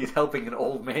 He's helping an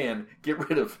old man get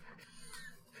rid of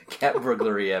cat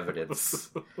burglary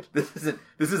evidence. This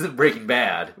isn't Breaking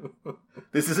Bad.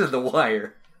 This isn't The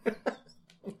Wire.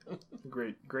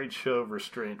 Great show of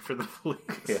restraint for the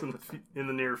police in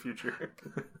the near future.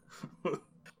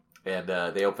 And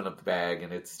they open up the bag,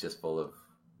 and it's just full of...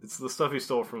 It's the stuff he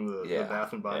stole from the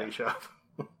Bath and Body shop.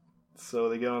 So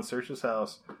they go and search his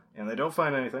house, and they don't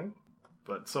find anything.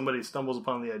 But somebody stumbles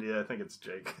upon the idea. I think it's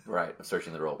Jake. Right, of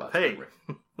searching the robot's memory.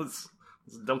 let's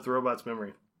dump the robot's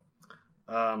memory.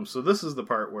 So this is the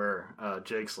part where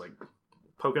Jake's like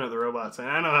poking at the robot, saying,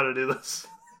 "I know how to do this."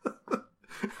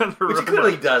 Which he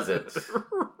clearly doesn't.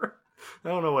 I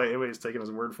don't know why anybody's taking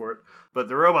his word for it. But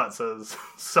the robot says,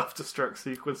 "Self-destruct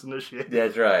sequence initiated."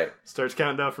 That's right. Starts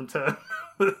counting down from 10.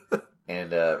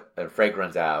 And Frank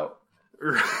runs out.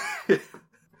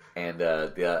 And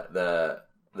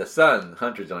the son,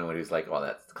 Hunter's the only one who's like, "Well,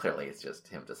 that's clearly it's just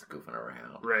him just goofing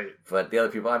around." Right. But the other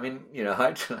people, I mean,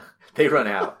 they run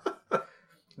out.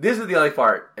 This is the only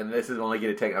part, and this is only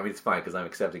going to take... I mean, it's fine, because I'm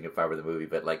accepting it if I were the movie,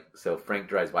 but, like, so Frank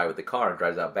drives by with the car and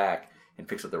drives out back and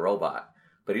picks up the robot.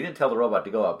 But he didn't tell the robot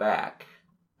to go out back.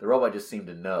 The robot just seemed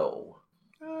to know.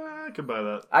 I could buy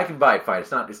that. I can buy it, fine.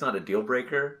 It's not a deal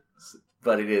breaker,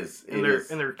 but it is. In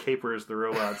their capers, the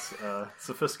robot's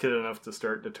sophisticated enough to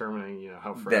start determining,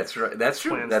 how Frank That's right. That's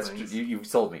true. That's things. true. You've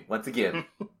sold me. Once again,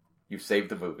 you've saved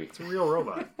the movie. It's a real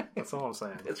robot. That's all I'm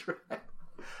saying. That's right.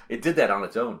 It did that on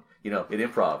its own. It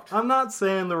improved. I'm not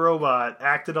saying the robot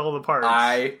acted all the parts.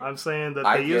 I'm saying that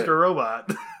they used a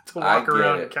robot to walk get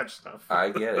around it. and catch stuff. I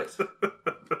get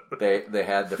it. They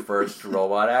had the first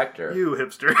robot actor. You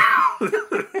hipster.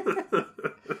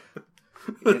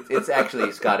 It's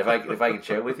actually, Scott, if I can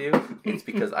share with you, it's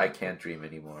because I can't dream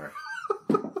anymore.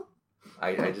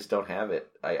 I just don't have it.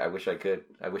 I wish I could.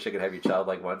 I wish I could have your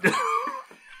childlike wonder.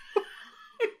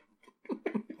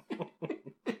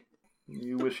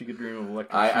 You wish you could dream of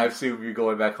electric I sheep. assume you're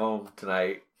going back home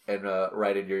tonight and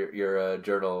write in your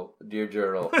journal, dear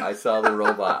journal, I saw the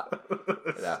robot.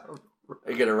 Yeah.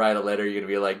 You're gonna write a letter. You're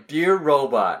gonna be like, dear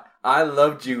robot, I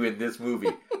loved you in this movie.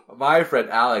 My friend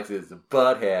Alex is a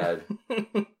butthead.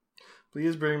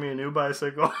 Please bring me a new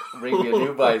bicycle. Bring me a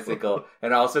new bicycle,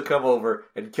 and also come over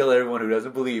and kill everyone who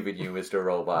doesn't believe in you, Mr.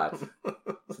 Robot.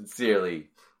 Sincerely,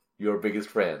 your biggest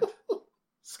friend,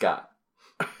 Scott.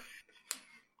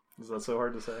 Is that so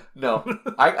hard to say? No,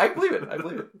 I believe it. I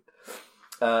believe it.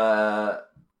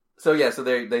 So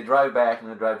they drive back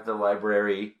and they drive to the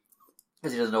library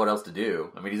because he doesn't know what else to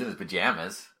do. I mean, he's in his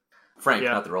pajamas. Frank,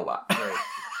 Yeah. not the robot.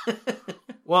 Right.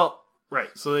 Well, right.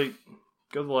 So they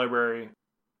go to the library,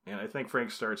 and I think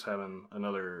Frank starts having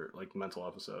another like mental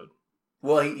episode.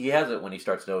 Well, he has it when he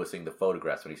starts noticing the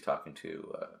photographs when he's talking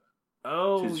to.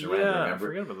 Oh Susan Sarandon, yeah, I remember?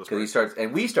 forgot about this. Because he Part. starts,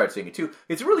 and we start seeing it too.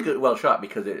 It's really good, well shot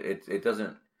because it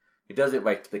doesn't. It does it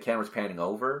like the camera's panning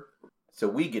over, so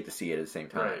we get to see it at the same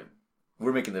time. Right.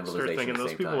 We're making the Start realization thinking at the those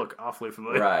same people time. look awfully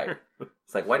familiar. Right.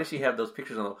 It's like, why does she have those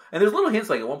pictures on the... And there's little hints,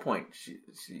 like at one point,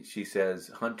 she says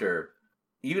Hunter,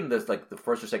 even this, like the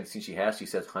first or second scene she has, she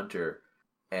says Hunter,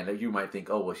 and you might think,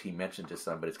 oh, well, she mentioned his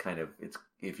son, but it's kind of,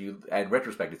 if you, in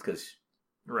retrospect, it's because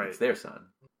Right. it's their son.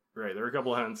 Right. There were a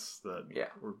couple of hints that Yeah.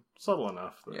 were subtle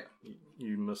enough that Yeah.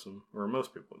 you miss them, or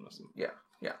most people would miss them. Yeah.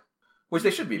 Which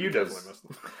they should be. You because... definitely missed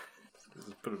them.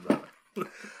 Just put it that way.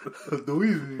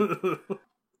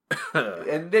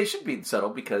 And they should be subtle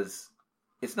because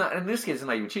it's not, in this case, it's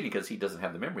not even cheating because he doesn't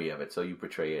have the memory of it, so you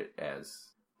portray it as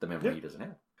the memory he doesn't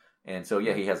have. And so,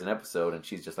 yeah, he has an episode, and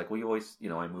she's just like, well, you always,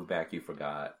 I moved back, you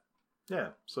forgot. Yeah,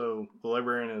 so the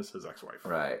librarian is his ex-wife.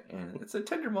 Right, and it's a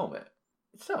tender moment.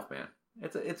 It's tough, man.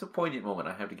 It's a poignant moment.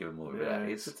 I have to give him a movie for that. Yeah,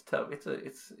 It's tough.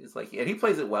 It's like, and he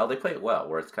plays it well. They play it well,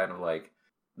 where it's kind of like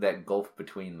that gulf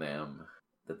between them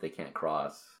that they can't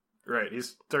cross. Right,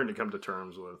 he's starting to come to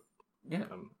terms with Yeah,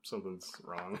 something's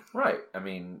wrong. right. I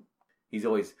mean, he's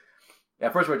always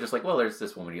at first we're just like, well, there's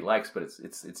this woman he likes, but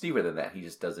it's deeper than that. He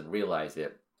just doesn't realize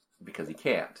it because he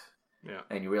can't. Yeah,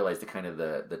 And you realize the kind of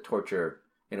the torture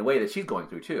in a way that she's going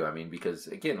through too. I mean, because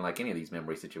again, like any of these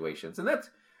memory situations, and that's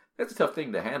a tough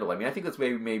thing to handle. I mean, I think that's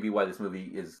maybe why this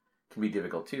movie can be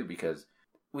difficult too, because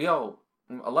a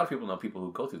lot of people know people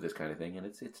who go through this kind of thing, and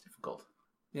it's difficult.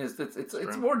 Yeah,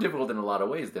 it's more difficult in a lot of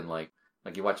ways than like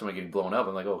you watch somebody getting blown up.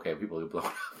 I'm like, okay, people get blown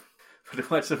up, but to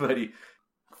watch somebody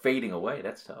fading away,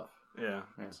 that's tough. yeah,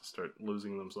 start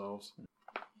losing themselves.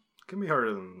 It can be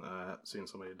harder than seeing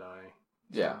somebody die.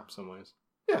 Yeah, in some ways.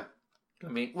 yeah. I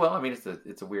mean,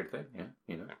 it's a weird thing.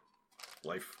 Yeah,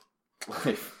 Life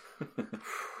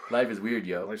life is weird,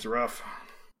 yo. Life's rough.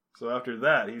 So after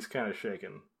that, he's kind of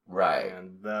shaken. Right.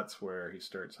 And that's where he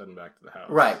starts heading back to the house.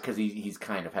 Right, because he's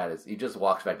kind of had he just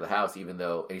walks back to the house, even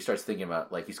though, and he starts thinking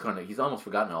about, like, he's almost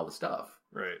forgotten all the stuff.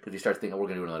 Right. Because he starts thinking, we're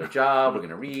going to do another job, we're going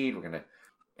to read, we're going to,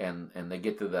 and they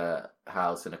get to the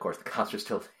house, and of course the cops are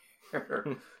still there.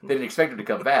 They didn't expect him to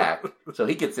come back, so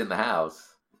he gets in the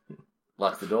house,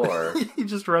 locks the door. He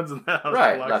just runs in the house.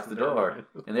 Right, and locks the door,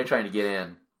 and they're trying to get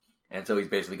in, and so he's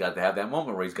basically got to have that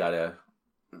moment where he's got to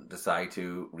decide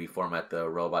to reformat the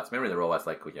robot's memory. The robot's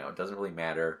like, it doesn't really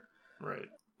matter. Right.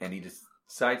 And he just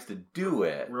decides to do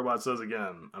it. Robot says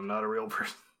again, I'm not a real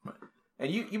person. And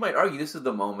you might argue this is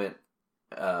the moment,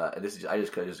 and this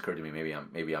just occurred to me, maybe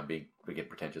I'm being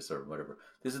pretentious or whatever.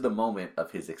 This is the moment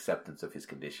of his acceptance of his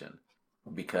condition.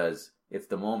 Because it's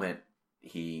the moment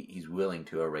he's willing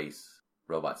to erase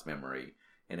robot's memory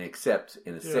and accept,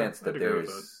 in a sense, that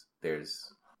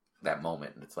there's that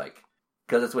moment. And it's like,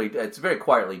 because that's what it's very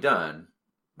quietly done,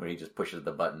 where he just pushes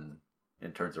the button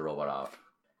and turns the robot off,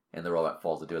 and the robot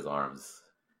falls into his arms.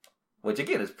 Which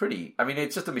again is pretty. I mean,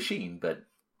 it's just a machine, but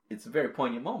it's a very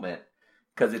poignant moment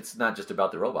because it's not just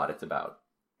about the robot; it's about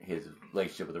his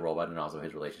relationship with the robot and also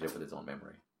his relationship with his own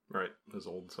memory. Right, his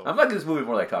old self. I'm liking this movie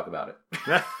more than I talk about it.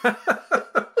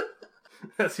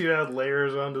 As you add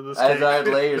layers onto this As cake. I add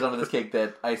layers onto this cake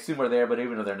that I assume are there, but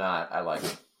even if they're not, I like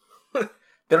them.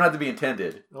 They don't have to be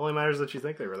intended. It only matters that you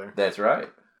think they were there. That's right.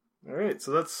 All right,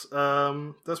 so that's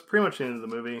pretty much the end of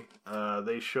the movie.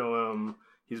 They show him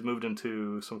he's moved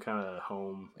into some kind of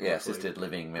home. Yeah, Looks assisted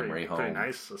living memory home. Pretty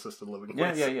nice assisted living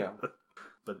Yeah, place. yeah.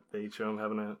 but they show him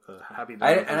having a happy day.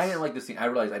 I with his- didn't like this scene. I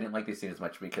realized I didn't like this scene as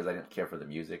much because I didn't care for the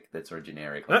music. That's sort of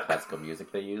generic, like classical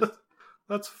music they used.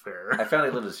 That's fair. I found it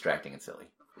a little distracting and silly.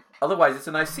 Otherwise, it's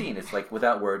a nice scene. It's like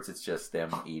without words. It's just them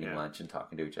eating Yeah. lunch and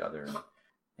talking to each other,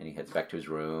 and he heads back to his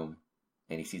room,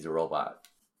 and he sees a robot,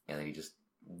 and then he just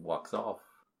walks off.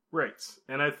 Right.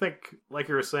 And I think, like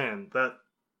you were saying, that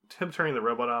him turning the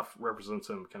robot off represents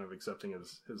him kind of accepting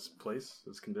his place,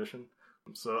 his condition.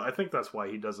 So I think that's why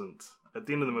he doesn't, at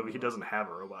the end of the movie, he doesn't have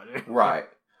a robot anymore. Right.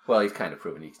 Well, he's kind of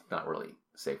proven he's not really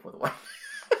safe with a wife.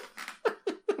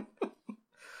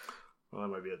 Well, that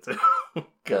might be it too.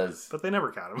 Because But they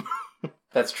never caught him.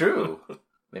 that's true.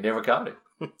 They never caught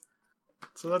him.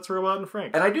 So that's Robot and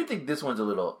Frank. And I do think this one's a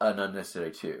little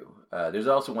unnecessary, too. There's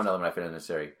also one element I find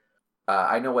unnecessary.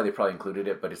 I know why they probably included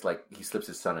it, but it's like he slips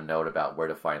his son a note about where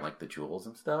to find like the jewels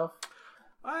and stuff.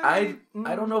 I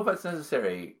don't know if that's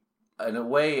necessary. In a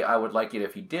way, I would like it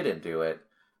if he didn't do it,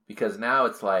 because now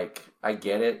it's like I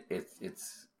get it.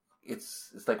 It's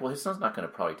like, well, his son's not going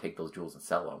to probably take those jewels and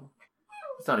sell them.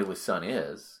 It's not who his son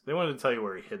is. They wanted to tell you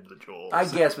where he hid the jewels. I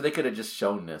guess, but they could have just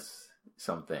shown this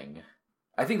something.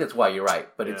 I think that's why you're right,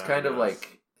 but it's Yeah, kind of yes.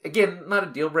 like, again, not a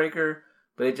deal breaker,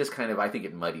 but it just kind of, I think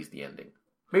it muddies the ending.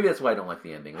 Maybe that's why I don't like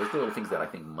the ending. There's little things that I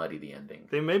think muddy the ending.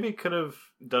 They maybe could have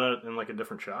done it in like a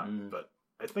different shot, Mm. but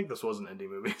I think this was an indie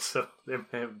movie, so they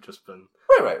may have just been.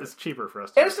 Right. It's cheaper for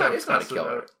us. To And it's just not a test it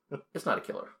killer. out. It's not a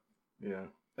killer. Yeah,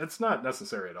 it's not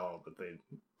necessary at all, but they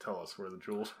tell us where the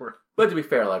jewels were. But to be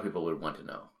fair, a lot of people would want to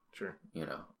know, Sure. you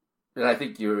know. And I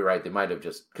think you're right. They might have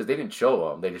just, because they didn't show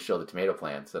them. They just showed the tomato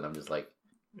plants, and I'm just like,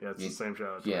 Yeah, it's the same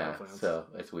shot. yeah, so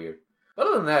it's weird.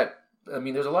 Other than that, I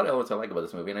mean, there's a lot of elements I like about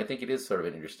this movie, and I think it is sort of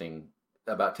an interesting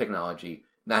about technology,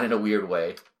 not in a weird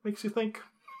way. Makes you think.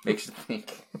 Makes you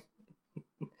think.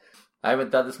 I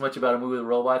haven't thought this much about a movie with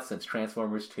robots since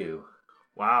Transformers 2,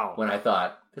 Wow. when I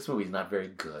thought, this movie's not very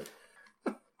good.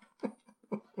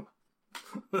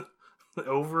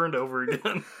 Over and over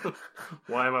again.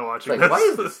 Why am I watching Like, this? why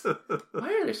is this?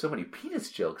 Why are there so many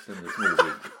penis jokes in this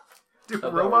movie? Do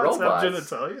about robots have robots?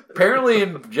 genitalia? Apparently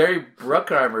in Jerry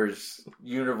Bruckheimer's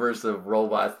universe of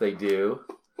robots, they do.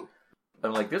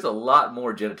 I'm like, there's a lot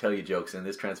more genitalia jokes in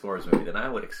this Transformers movie than I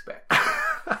would expect.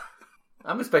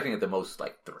 I'm expecting at the most,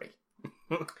 like, 3.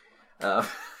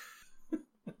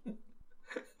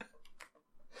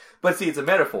 But see, it's a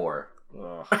metaphor.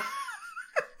 Ugh.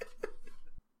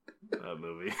 That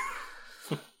movie.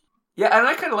 Yeah, and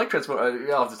I kind of like Transformers.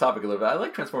 Off the topic a little bit, I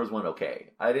like Transformers 1 okay.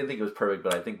 I didn't think it was perfect,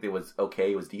 but I think it was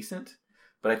okay. It was decent.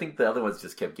 But I think the other ones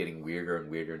just kept getting weirder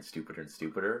and weirder and stupider and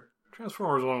stupider.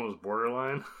 Transformers 1 was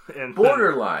borderline. And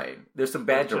Borderline. There's some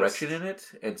bad It's just- direction in it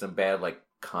and some bad like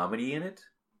comedy in it.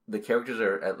 The characters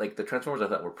are like the Transformers. I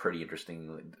thought were pretty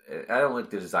interesting. I don't like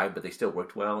the design, but they still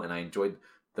worked well, and I enjoyed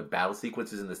the battle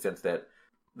sequences in the sense that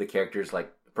the characters'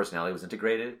 like personality was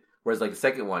integrated. Whereas like the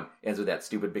second one ends with that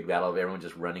stupid big battle of everyone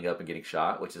just running up and getting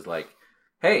shot, which is like,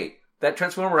 hey, that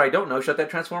Transformer I don't know shot that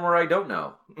Transformer I don't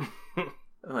know. I'm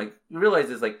like, you realize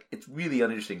it's really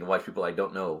uninteresting to watch people I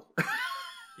don't know.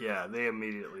 yeah, they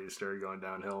immediately started going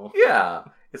downhill. Yeah,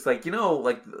 it's like, you know,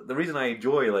 like the reason I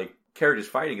enjoy like characters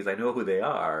fighting is I know who they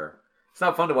are. It's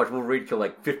not fun to watch Wolverine kill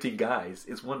like 15 guys.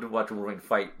 It's fun to watch Wolverine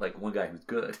fight like one guy who's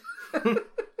good.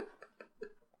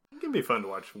 It can be fun to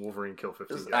watch Wolverine kill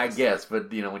 15 I guys. guess,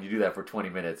 but you know, when you do that for 20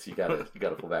 minutes, you gotta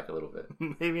pull back a little bit,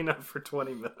 Maybe not for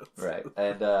 20 minutes. right?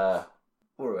 And where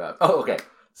are we at? Oh, okay.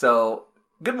 So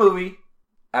good movie.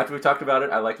 After we talked about it,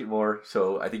 I like it more.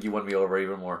 So I think you won me over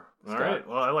even more. All Scott. right.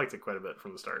 Well, I liked it quite a bit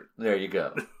from the start. There you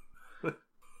go.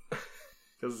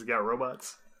 Because it's got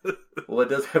robots. Well, it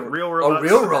does have Real robots. a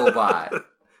real robot.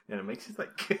 And it makes you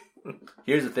think.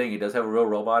 Here's the thing: it does have a real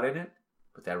robot in it,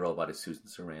 but that robot is Susan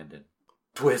Sarandon.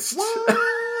 Twist.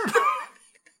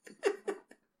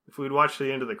 If we'd watched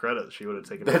the end of the credits, she would have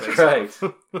taken her That's face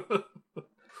right. off.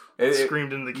 It-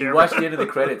 Screamed into the camera. You watch the end of the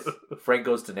credits. Frank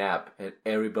goes to nap, and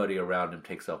everybody around him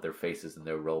takes off their faces and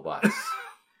they're robots.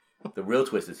 The real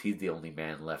twist is he's the only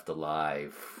man left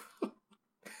alive.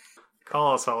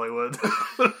 Call us, Hollywood.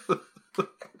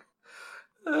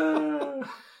 The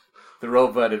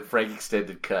Robot and Frank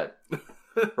extended cut.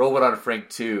 Robot on Frank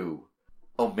 2.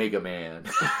 Omega Man.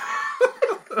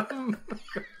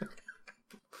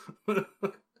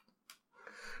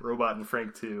 Robot and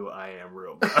Frank 2, I Am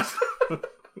Robot.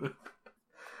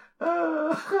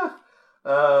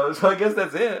 So I guess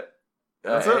that's it.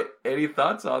 That's it. Any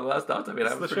thoughts on Last Thoughts? I mean,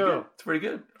 That's that was the pretty show. good. It's pretty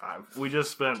good. We just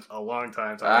spent a long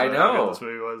time talking I about how know. good this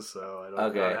movie was, so I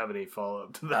Okay. don't have any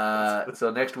follow-up to that.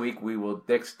 So next time we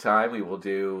will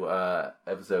do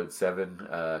episode 7,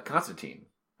 Constantine,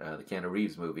 the Keanu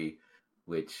Reeves movie,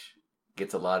 which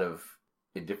gets a lot of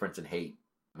indifference and hate,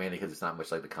 mainly because it's not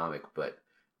much like the comic. But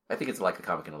I think it's like the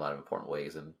comic in a lot of important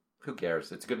ways, and who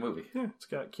cares? It's a good movie. Yeah, it's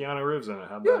got Keanu Reeves in it.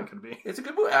 How bad it could be? It's a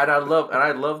good movie, and I love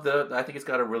I think it's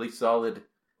got a really solid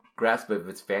grasp of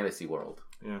its fantasy world.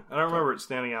 Yeah, I don't remember it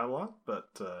standing out a lot, but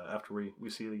after we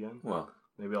see it again, Well,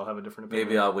 maybe I'll have a different opinion.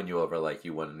 maybe I'll win you over like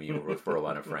you won me over for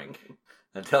Rowan and Frank.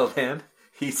 Until then,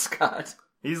 he's Scott,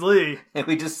 He's Lee. and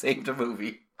we just saved a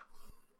movie.